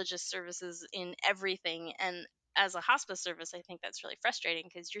religious services in everything. And as a hospice service, I think that's really frustrating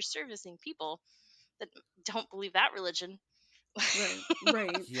because you're servicing people that don't believe that religion. Right.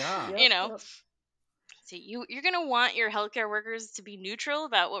 Right. Yeah. you Yep. know, Yep. so you're gonna want your healthcare workers to be neutral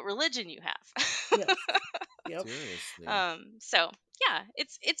about what religion you have. Yes. Yep. Seriously. So yeah,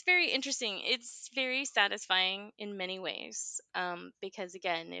 it's very interesting. It's very satisfying in many ways. Because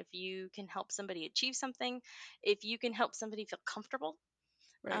again, if you can help somebody achieve something, if you can help somebody feel comfortable,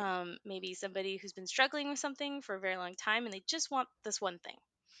 Right. maybe somebody who's been struggling with something for a very long time and they just want this one thing.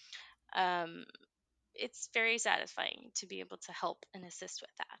 Um, it's very satisfying to be able to help and assist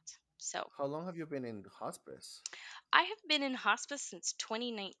with that. So How long have you been in hospice? I have been in hospice since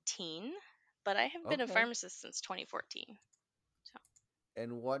 2019, but I have been a Okay. pharmacist since 2014. So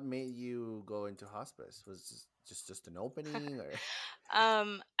And what made you go into hospice? Was just an opening or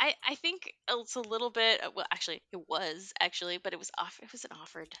I think it's a little bit. Well, actually, it was actually, but it was an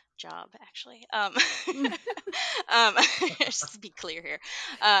offered job actually. Mm. Um, just to be clear here,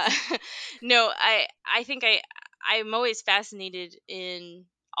 uh, no, I think I'm always fascinated in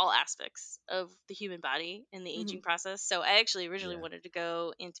all aspects of the human body and the Mhm. aging process. So I actually originally yeah. wanted to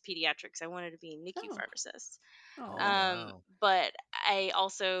go into pediatrics. I wanted to be a NICU Oh. pharmacist. Oh Oh. wow. But I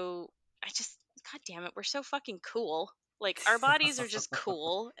just, god damn it, we're so fucking cool. Like, our bodies are just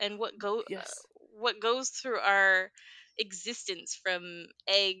cool, and Yes. what goes through our existence from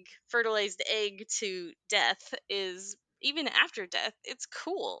fertilized egg to death is, even after death, it's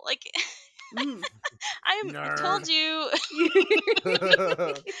cool. Like, Mm. I've told Nerd. you,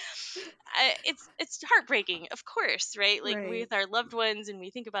 it's heartbreaking, of course, right? Like Right. with our loved ones, and we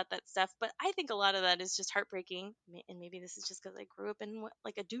think about that stuff. But I think a lot of that is just heartbreaking, and maybe this is just because I grew up in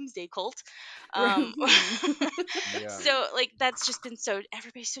like a doomsday cult. Right. Um, Yeah. so like that's just been so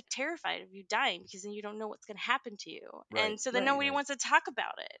everybody's so terrified of you dying because then you don't know what's going to happen to you, Right. and so then Right. nobody Right. wants to talk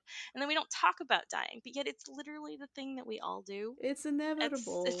about it, and then we don't talk about dying, but yet it's literally the thing that we all do. It's It's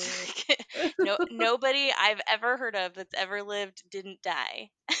inevitable. no, nobody I've ever heard of that's ever lived didn't die.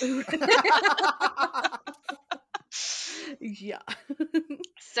 Yeah.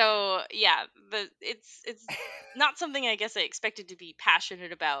 So yeah, it's not something I guess I expected to be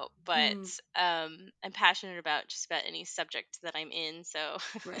passionate about, but Hmm. I'm passionate about just about any subject that I'm in. So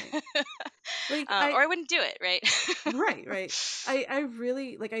Right. Like or I wouldn't do it, right? right. I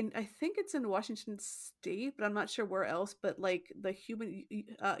really like I think it's in Washington State, but I'm not sure where else, but like the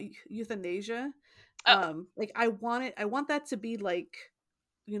euthanasia, Oh like I want that to be like,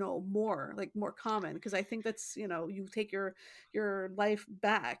 more common, because I think that's, you take your life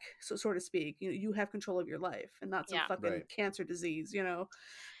back, so to speak. You have control of your life and not some yeah. fucking Right. cancer disease,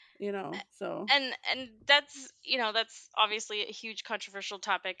 so And that's that's obviously a huge controversial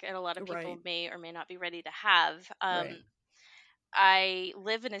topic, and a lot of people right, may or may not be ready to have. right. I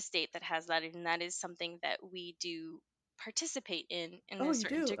live in a state that has that, and that is something that we do participate in Oh, a you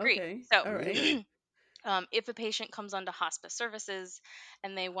certain do? degree. Okay. So All right. Really? if a patient comes onto hospice services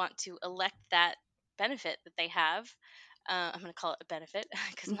and they want to elect that benefit that they have, I'm going to call it a benefit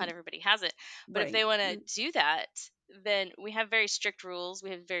because not Mhm. everybody has it. But if Right. they want to do that, then we have very strict rules. We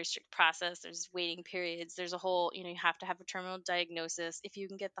have very strict process. There's waiting periods. There's a whole, you have to have a terminal diagnosis. If you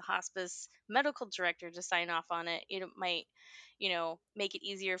can get the hospice medical director to sign off on it, it might, make it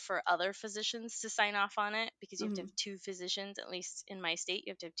easier for other physicians to sign off on it because you have to Hmm. have two physicians, at least in my state,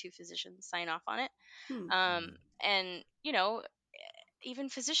 you have to have two physicians sign off on it. Hmm. um, and even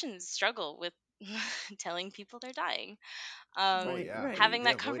physicians struggle with telling people they're dying. Oh Right. yeah. Right. Having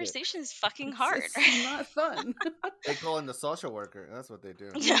They that avoid it. conversation is fucking It's hard. it's not fun. They call in the social worker. That's what they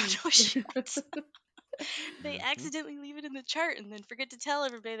do. No, Mm. no shit. They Hmm. accidentally leave it in the chart and then forget to tell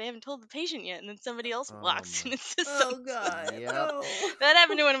everybody they haven't told the patient yet, and then somebody else walks in and says something. Oh God, Yep. no. That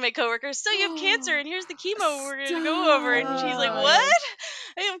happened to one of my coworkers. So you have cancer, and here's the chemo we're going to go over. And she's like, Stop. "What?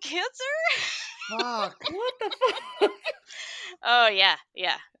 I have cancer?" Fuck. What the fuck? Oh yeah,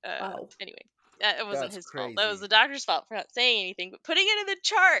 yeah. Wow. Anyway, it wasn't That's his fault. That was crazy. the doctor's fault for not saying anything, but putting it in the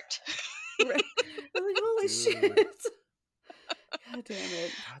chart. Right. I'm like, holy Dude. shit. God damn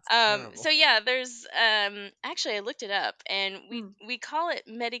it. That's So terrible. yeah, there's actually I looked it up, and we Hmm. we call it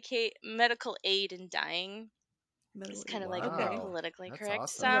medical aid in dying. It's Medical kind aid. of like a more Okay. Wow. politically That's correct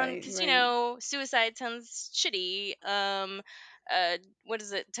awesome. sound Right. because Right. suicide sounds shitty. What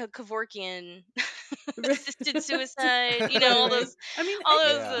is it? Kevorkian Right. assisted suicide. Right. All Right. those, I mean, all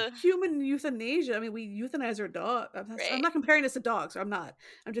those. Yeah. human euthanasia. I mean, we euthanize our dog. I'm Right? not comparing this to dogs. I'm not.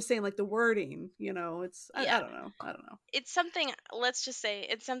 I'm just saying, like, the wording. It's. I Yeah. don't know. I don't know. It's something, let's just say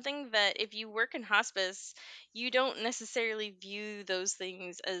it's something that if you work in hospice, you don't necessarily view those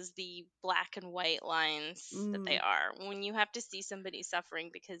things as the black and white lines that they Mm. are when you have to see somebody suffering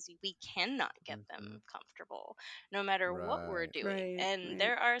because we cannot get them Hmm. comfortable no matter what we're Right. doing, Right. and Right.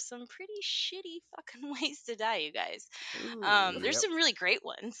 there are some pretty shitty fucking ways to die, you guys. Ooh. There's Yep. some really great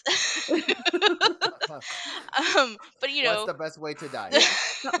ones. But What's the best way to die? Yeah.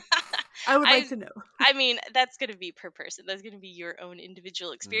 No, I would like I to know. I mean, that's going to be per person. That's going to be your own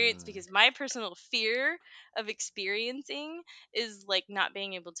individual experience Mm. because my personal fear of experiencing is like not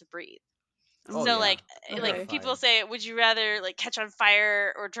being able to breathe. Oh So Mm. yeah. like Okay. people Terrifying. say, would you rather like catch on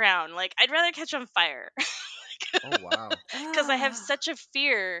fire or drown? Like I'd rather catch on fire Oh wow. because I have Ah. such a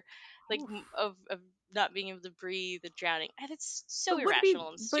fear like Oof. of not being able to breathe and drowning. And it's so But would it be? irrational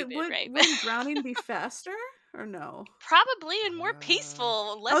and But stupid, would right? wouldn't drowning be faster or no? Probably and more Uh,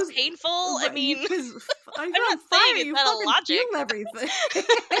 peaceful, I less was painful. I right. You mean, because I'm you're not on saying fire. it's You out of fucking feel logic. everything.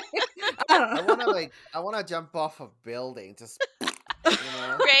 I don't know. I wanna jump off a building. Just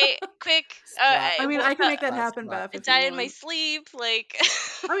Right? Quick. splat, I I mean, woke I can up. make that splat, happen, splat. Beth, I if you died in my want. sleep. Like,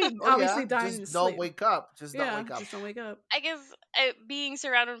 I mean, Oh yeah. obviously dying in your Just don't sleep. wake up. Just don't Yeah, wake up. just don't wake up. I guess being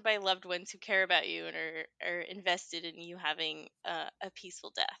surrounded by loved ones who care about you and are invested in you having a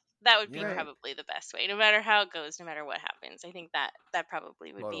peaceful death. That would be Yeah. Right. probably the best way, no matter how it goes, no matter what happens. I think that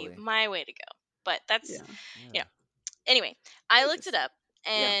probably would be Totally. my way to go. But that's, Yeah. you Yeah. know, anyway, I looked it Interesting. up,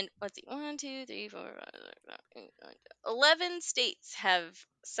 Yeah. and let's see, 1, 2, 3, 4, 11 states have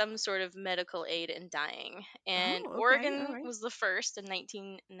some sort of medical aid in dying, and Oh, okay. All Oregon right. was the first in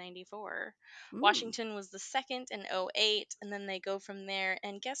 1994. Mm. Washington was the second in '08, and then they go from there.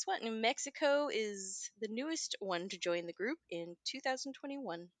 And guess what? New Mexico is the newest one to join the group in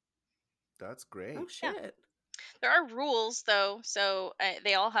 2021. That's Oh great. Yeah. shit. There are rules though, so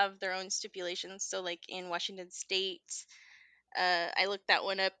they all have their own stipulations. So like in Washington State, I looked that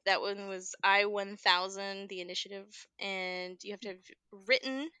one up. That one was I-1000, the initiative, and you have to have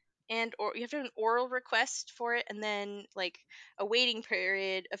written and or you have to have an oral request for it, and then like a waiting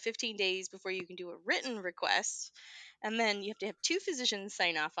period of 15 days before you can do a written request, and then you have to have two physicians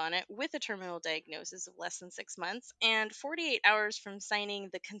sign off on it with a terminal diagnosis of less than 6 months, and 48 hours from signing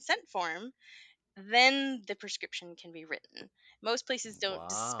the consent form then the prescription can be written. Most places don't Wow.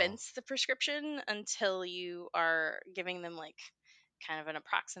 dispense the prescription until you are giving them like kind of an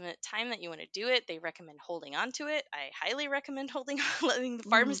approximate time that you want to do it. They recommend holding on to it. I highly recommend holding on, letting the Mm.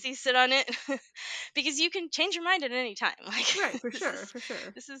 pharmacy sit on it because you can change your mind at any time. Like Right, for this sure, is for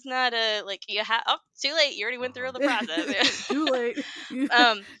sure. this is not a like you have oh too late. You already went through Uh-huh. the process. Too late. You,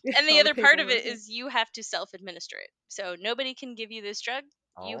 um yeah, and the all the other part of paperwork. it is you have to self-administer it. So nobody can give you this drug.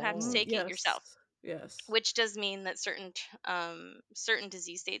 You have to Oh. take it Yes. yourself, Yes. which does mean that certain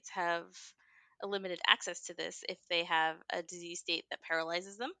disease states have a limited access to this if they have a disease state that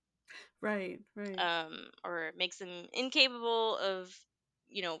paralyzes them, Right, right. or makes them incapable of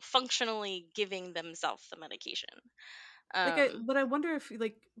functionally giving themselves the medication. um But I wonder if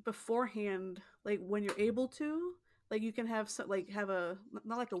like beforehand, like when you're able to, like you can have like have a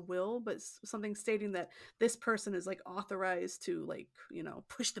not like a will, but something stating that this person is like authorized to like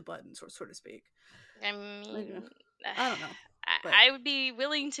push the buttons, or so to speak. I Like, mean, I don't know, but I would be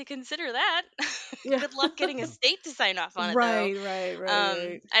willing to consider that. yeah. Good luck getting a state to sign off on it, though. Right, right, right,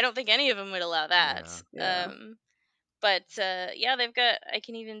 right. I don't think any of them would allow that. Yeah. Yeah. But yeah, they've got. I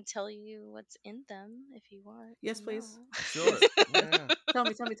can even tell you what's in them if you want Yes, to please. Sure. Yeah. Yeah. Tell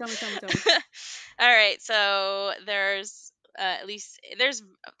me, tell me, tell me, tell me, tell me. All right, so there's at least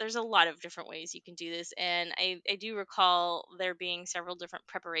there's a lot of different ways you can do this, and I do recall there being several different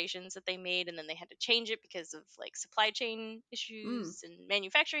preparations that they made, and then they had to change it because of like supply chain Mm. issues and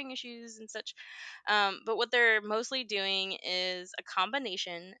manufacturing issues and such. But what they're mostly doing is a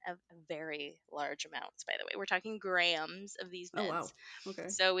combination of very large amounts. By the way, we're talking grams of these Oh wow. meds. Okay.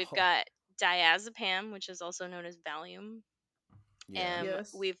 So we've Oh. got diazepam, which is also known as Valium. Yeah.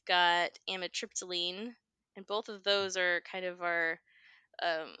 Yes. We've got amitriptyline, and both of those are kind of our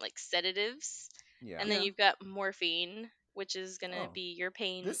like sedatives. Yeah. And then Yeah. you've got morphine, which is gonna Oh. be your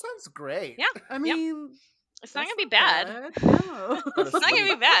pain. This sounds great. Yeah, I yeah. mean, It's not that's gonna be not bad. bad. No. Go to It's not gonna be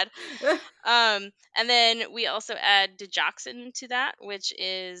sleep. bad. And then we also add digoxin to that, which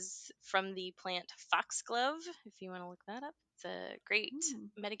is from the plant foxglove. If you want to look that up, it's a great Mm.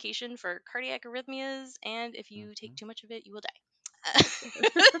 medication for cardiac arrhythmias, and if you take Mhm. too much of it, you will Oh shit.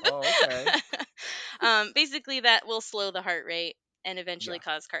 die. Oh, okay. Basically, that will slow the heart rate and eventually Yeah.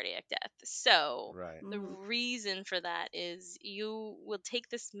 cause cardiac death. So, Right. the Mm. reason for that is you will take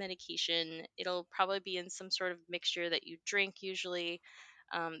this medication. It'll probably be in some sort of mixture that you drink usually.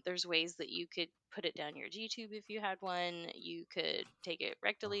 There's ways that you could put it down your G tube if you had one. You could take it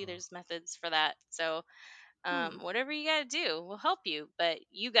rectally. Uh-huh. There's methods for that. So, Hmm. whatever you got to do will help you, but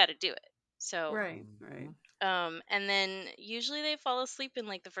you got to do it. So, Right, right. Mhm. and then usually they fall asleep in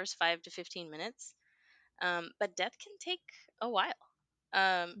like the first 5 to 15 minutes. But death can take a while.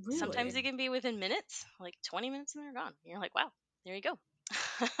 Sometimes Really? it can be within minutes, like 20 minutes, and they're gone. You're like, wow, there you go.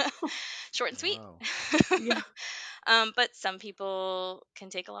 Short and sweet. Wow. Yeah. But some people can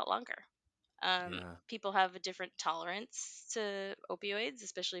take a lot longer. Yeah. People have a different tolerance to opioids,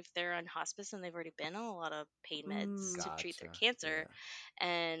 especially if they're on hospice and they've already been on a lot of pain meds Mm. to treat their Gotcha. cancer. Yeah.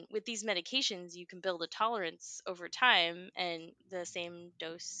 And with these medications, you can build a tolerance over time, and the same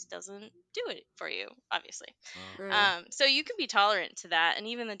dose doesn't do it for you, obviously. Uh-huh. Right. So you can be tolerant to that, and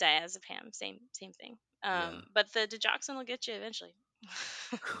even the diazepam, same thing. Yeah. But the digoxin will get you eventually.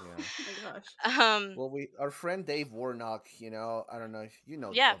 Yeah. Oh my gosh. um, Well, our friend Dave Warnock, I don't know if you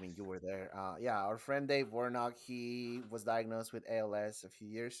know, yeah. I mean, you were there. Yeah, our friend Dave Warnock, he was diagnosed with ALS a few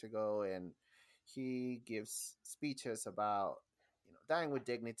years ago, and he gives speeches about, dying with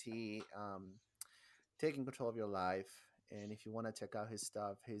dignity, taking control of your life. And if you want to check out his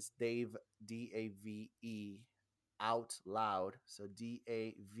stuff, his Dave, Dave, out loud. So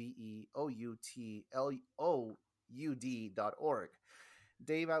DAVEOUTLOUD.org.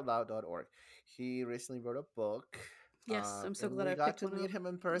 DaveOutloud.org. He recently wrote a book, Yes, I'm so and glad we I got picked to one meet up. him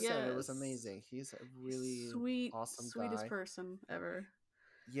in person. It was Yes. amazing. He's a He's really sweet, awesome sweetest guy. person ever.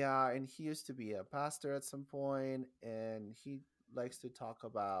 Yeah, and he used to be a pastor at some point, and he likes to talk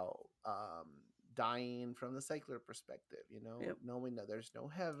about dying from the secular perspective, Yep. knowing that there's no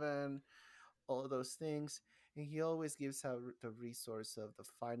heaven, all of those things. And he always gives out the resource of the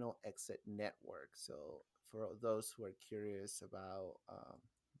Final Exit Network. So for those who are curious about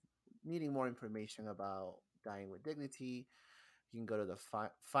needing more information about dying with dignity, you can go to the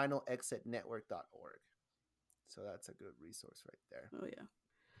finalexitnetwork.org. So that's a good resource right there. Oh yeah.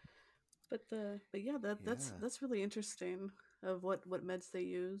 But yeah, that's really interesting of what meds they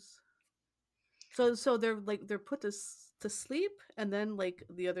use. So they're put to sleep, and then like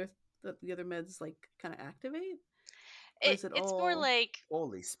the other meds like kind of activate, or is it It's more all like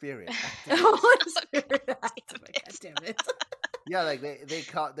Holy Spirit, activate. Holy Spirit God activate? God damn it! Yeah, like they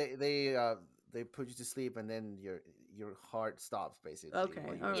put you to sleep, and then your heart stops basically Okay, while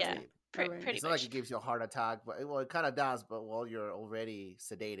all you're yeah, right, asleep. all right. pretty It's not like much. it gives you a heart attack, but it kind of does. But while you're already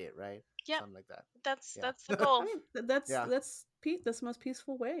sedated, right? Yep, Something like that. that's Yeah, that's the I goal. mean, yeah, that's the most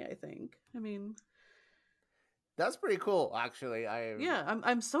peaceful way, I think. I mean, that's pretty cool. Actually, yeah,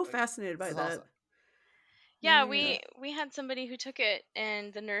 I'm so fascinated this by is that. awesome. Yeah, Yeah. we had somebody who took it,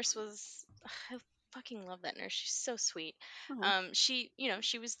 and the nurse was I fucking love that nurse. She's so sweet. Oh. She,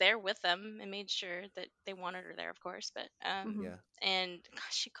 she was there with them and made sure that they wanted her there, of course. But Mm-hmm. Yeah. and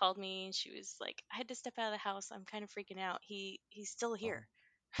gosh, she called me and she was like, "I had to step out of the house. I'm kind of freaking out. He's still here.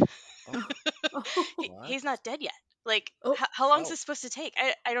 Oh. Oh. Oh. What? He's not dead yet. Like, oh how long is Oh. this supposed to take?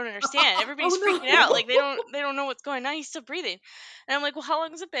 I don't understand. oh Everybody's freaking no! out. Like they don't know what's going on. He's still breathing." And I'm like, "Well, how long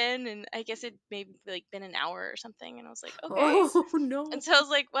has it been?" And I guess it maybe like been an hour or something. And I was like, "Okay." Oh And no! so I was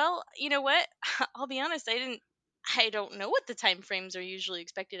like, "Well, you know what? I'll be honest. I don't know what the time frames are usually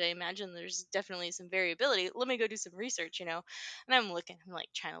expected. I imagine there's definitely some variability. Let me go do some research." And I'm looking. I'm like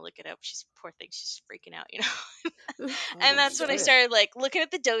trying to look it up. She's poor thing. She's freaking out. And Holy that's when I shit. started like looking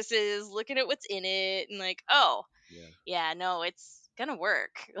at the doses, looking at what's in it, and like, oh, Yeah. yeah, no, it's gonna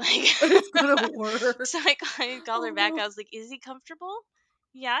work. Like, It's gonna work. so I called her Oh back. no! I was like, "Is he comfortable?"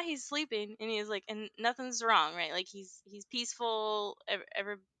 "Yeah, he's sleeping," and he's like, "And nothing's wrong, right? Like he's peaceful.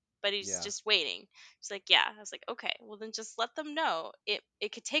 Everybody's Yeah. just waiting." She's like, "Yeah." I was like, "Okay, well then just let them know it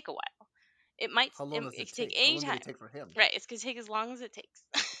could take a while. How long does It it could take take? How any long did time, it take for him? right? It's gonna take as long as it takes,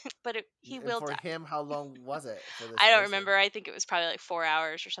 but he And will for die." him, how long was it for this I don't person? remember. I think it was probably like 4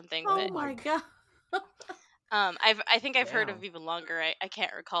 hours or something, Oh Oh but my my god. god! I think I've heard of Damn. even longer. I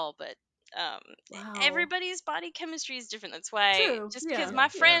can't recall, but um, Wow. everybody's body chemistry is different. That's why True. just because Yeah. Yeah. my Yeah.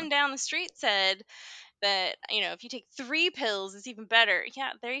 friend down the street said that if you take 3 pills, it's even better.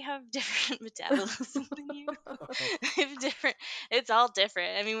 Yeah, there you have different metabolism than you. Have different. It's all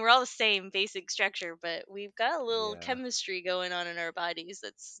different. I mean, we're all the same basic structure, but we've got a little Yeah. chemistry going on in our bodies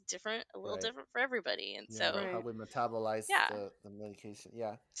that's different, a little Right. different for everybody. And Yeah. so, How right. we metabolize yeah. the medication.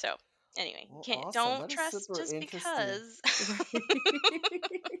 Yeah. So anyway, you Well, can't awesome. don't That is trust super just interesting. because.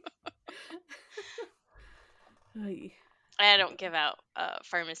 Right. Ay. I don't give out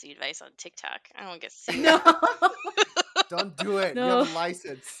pharmacy advice on TikTok. I don't get sued. No. Don't do it. You have a No.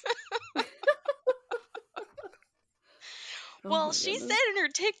 license. Oh Well, my she goodness. said in her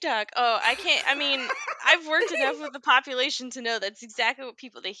TikTok, "Oh, I can't. I mean, I've worked enough with the population to know that's exactly what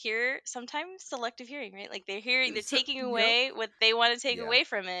people they hear. Sometimes selective hearing, right? Like they're So, taking yep. away what they want to take Yeah. away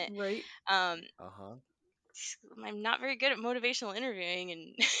from it. Right. Um, Uh-huh. I'm not very good at motivational interviewing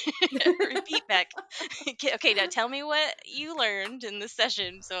and repeat back. Okay, now tell me what you learned in this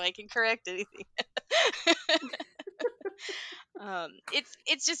session so I can correct anything."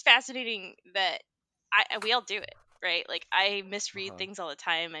 It's just fascinating that we all do it, right? Like I misread Uh-huh. things all the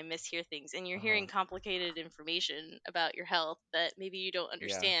time. I mishear things, and you're Uh-huh. hearing complicated information about your health that maybe you don't Yeah.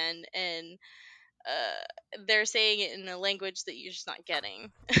 understand, and they're saying it in a language that you're just not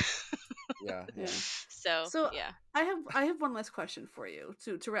getting. Yeah. Yeah. Yeah. So So yeah. I have one last question for you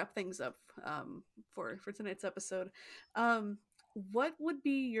to wrap things up for tonight's episode. What would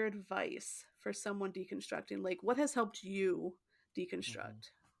be your advice for someone deconstructing? Like what has helped you Mm-hmm.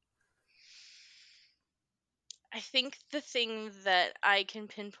 deconstruct? I think the thing that I can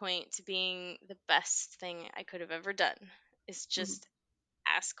pinpoint to being the best thing I could have ever done is Mhm. just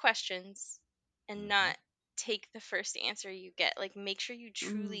ask questions and Mm-hmm. not take the first answer you get. Like, make sure you Mm.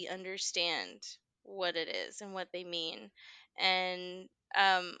 truly understand what it is and what they mean. And,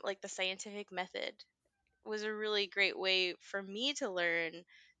 like, the scientific method was a really great way for me to learn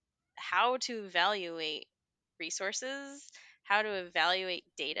how to evaluate resources, how to evaluate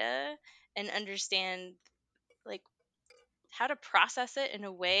data, and understand, like, how to process it in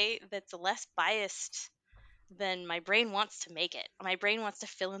a way that's less biased than my brain wants to make it. My brain wants to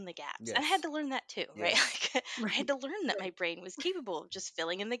fill in the gaps. And I had Yes. to learn that too, right? Yes. Like I had Right. to learn that my brain was capable of just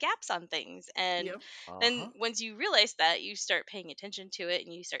filling in the gaps on things. And Yep. then Uh-huh. once you realize that, you start paying attention to it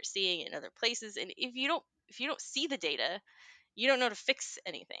and you start seeing it in other places. And if you don't see the data, you don't know to fix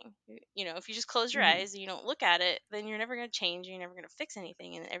anything. If you just close your Mhm. eyes and you don't look at it, then you're never going to change, you're never going to fix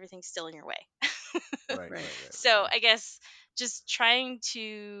anything, and everything's still in your way. Right. Right. Right. Right. So Yeah. I guess just trying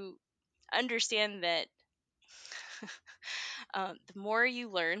to understand that the more you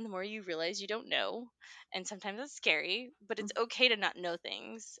learn, the more you realize you don't know. And sometimes it's scary, but it's okay to not know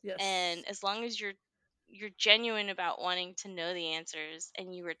things. Yes. And as long as you're genuine about wanting to know the answers,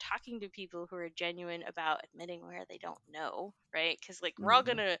 and you were talking to people who are genuine about admitting where they don't know, right? Because like we're all Mhm.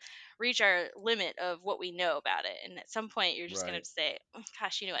 gonna reach our limit of what we know about it, and at some point you're just gonna Right. say, "Oh,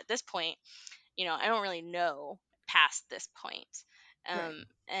 gosh, at this point, I don't really know past this point." Right.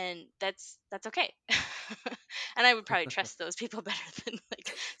 And that's okay. And I would probably trust those people better than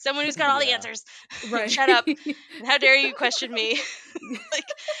like someone who's got all the Yeah. answers. Right. Shut up. How dare you question me? Like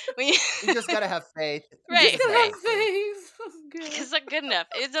we You just gotta have faith. You You right, just just gotta gotta right. have have faith. faith. It's God. not good enough.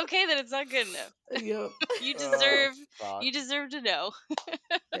 It's okay that it's not good enough. Yep. You Oh deserve fuck. you deserve to know.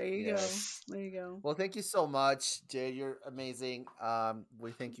 There you go. Yes. There you go. Well, thank you so much, Jade. You're amazing.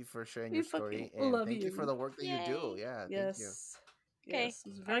 We thank you for sharing We your fucking story, and love thank you for you. the work that you do. Yay. Yeah, thank you. Yes. Okay. Yes.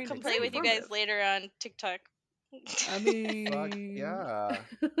 It's I'll very come It's play very with you cool. guys informative. later on TikTok. I Fuck mean, yeah.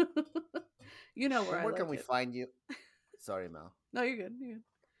 you know where And I where can like we it. find you? Sorry, Mel. No, you're good. You're good.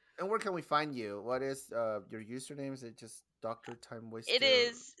 And where can we find you? What is your username? Is it just Doctor Time It Waster?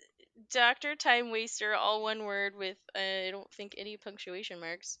 is Dr. Time Waster, all one word with I don't think any punctuation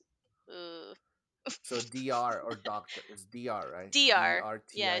marks. Uh, So DR or Doctor? It's DR, right? Dr.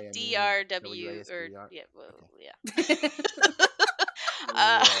 Yeah, DRTIME DRW or WASTER. yeah, well, Okay. yeah.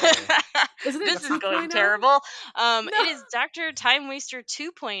 Uh, Yeah. Isn't it this is going 2.0? terrible. No. It is Dr. Time Waster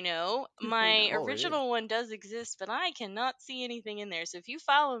 2.0. My 2.0. Oh, it is. original one does exist, but I cannot see anything in there. So if you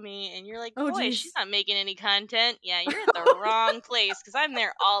follow me and you're like, Oh, boy, she's geez. not making any content, yeah, you're at the wrong place because I'm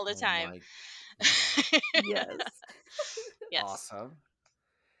there all the Oh time. my god. Yes. Yes. Awesome.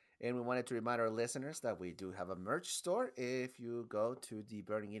 And we wanted to remind our listeners that we do have a merch store. If you go to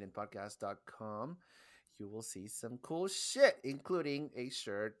theburningedenpodcast.com, you will see some cool shit, including a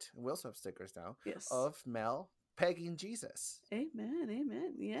shirt. We also have stickers now Yes. of Mel pegging Jesus. Amen.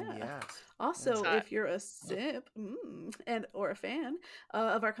 Amen. Yeah. Yes. Also, It's Yeah. hot. if you're a simp and or a fan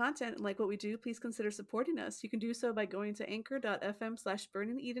of our content and like what we do, please consider supporting us. You can do so by going to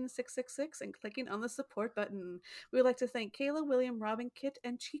anchor.fm/burningeden666 and clicking on the support button. We would like to thank Kayla, William, Robin, Kit,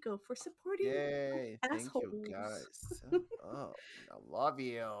 and Chico for supporting Yay. Thank you, assholes. guys. Oh, I love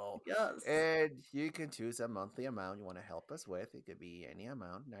you. Yes. And you can choose a monthly amount you want to help us with. It could be any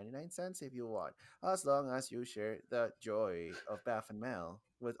amount, 99 cents if you want, as long as you share the joy of Baph and Mel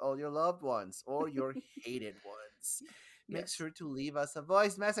with all your loved ones or your hated ones. Make Yes. sure to leave us a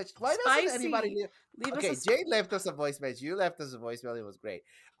voice message. Why doesn't anybody Spicy. leave? Leave Okay, us a Jade left us a voice message. You left us a voicemail. It was great.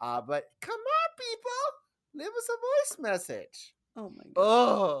 But come on, people. Leave us a voice message. Oh my god.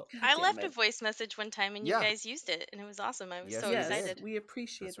 Oh, God I damn left a it. voice message one time and you yeah. guys used it and it was awesome. I was Yes, so we Yes, did. excited. we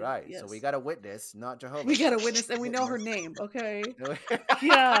appreciate That's that. right. So Yes. we got a witness, not Jehovah's. We got a Witness. witness and we know her name, okay? Witness.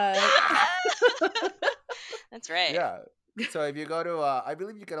 God. That's right. Yeah. So if you go to, I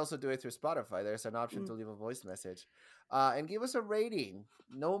believe you can also do it through Spotify. There's an option to leave a voice message, and give us a rating.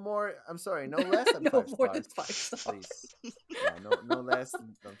 No more. I'm sorry, no less than No five more than stars, 5 please. stars. Yeah, no less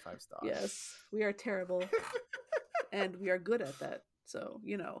than 5 stars. Yes, we are terrible and we are good at that. So,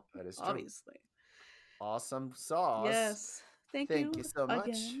 That is true. obviously. Awesome sauce. Yes. Thank Thank you you so much.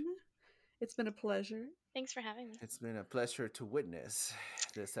 again. It's been a pleasure. Thanks for having me. It's been a pleasure to witness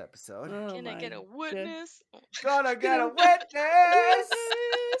this episode. Oh Can I my get a god. witness? Gonna get a Witness.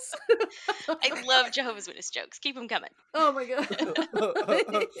 witness. I love Jehovah's Witness jokes. Keep them coming. Oh my god.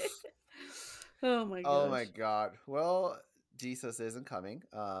 Oh my Oh my gosh. god. Well, Jesus isn't coming,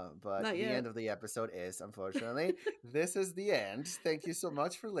 but Not the yet. end of the episode is, unfortunately. This is the end. Thank you so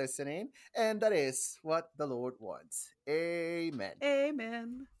much for listening. And that is what the Lord wants. Amen.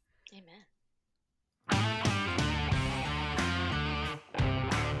 Amen. Amen.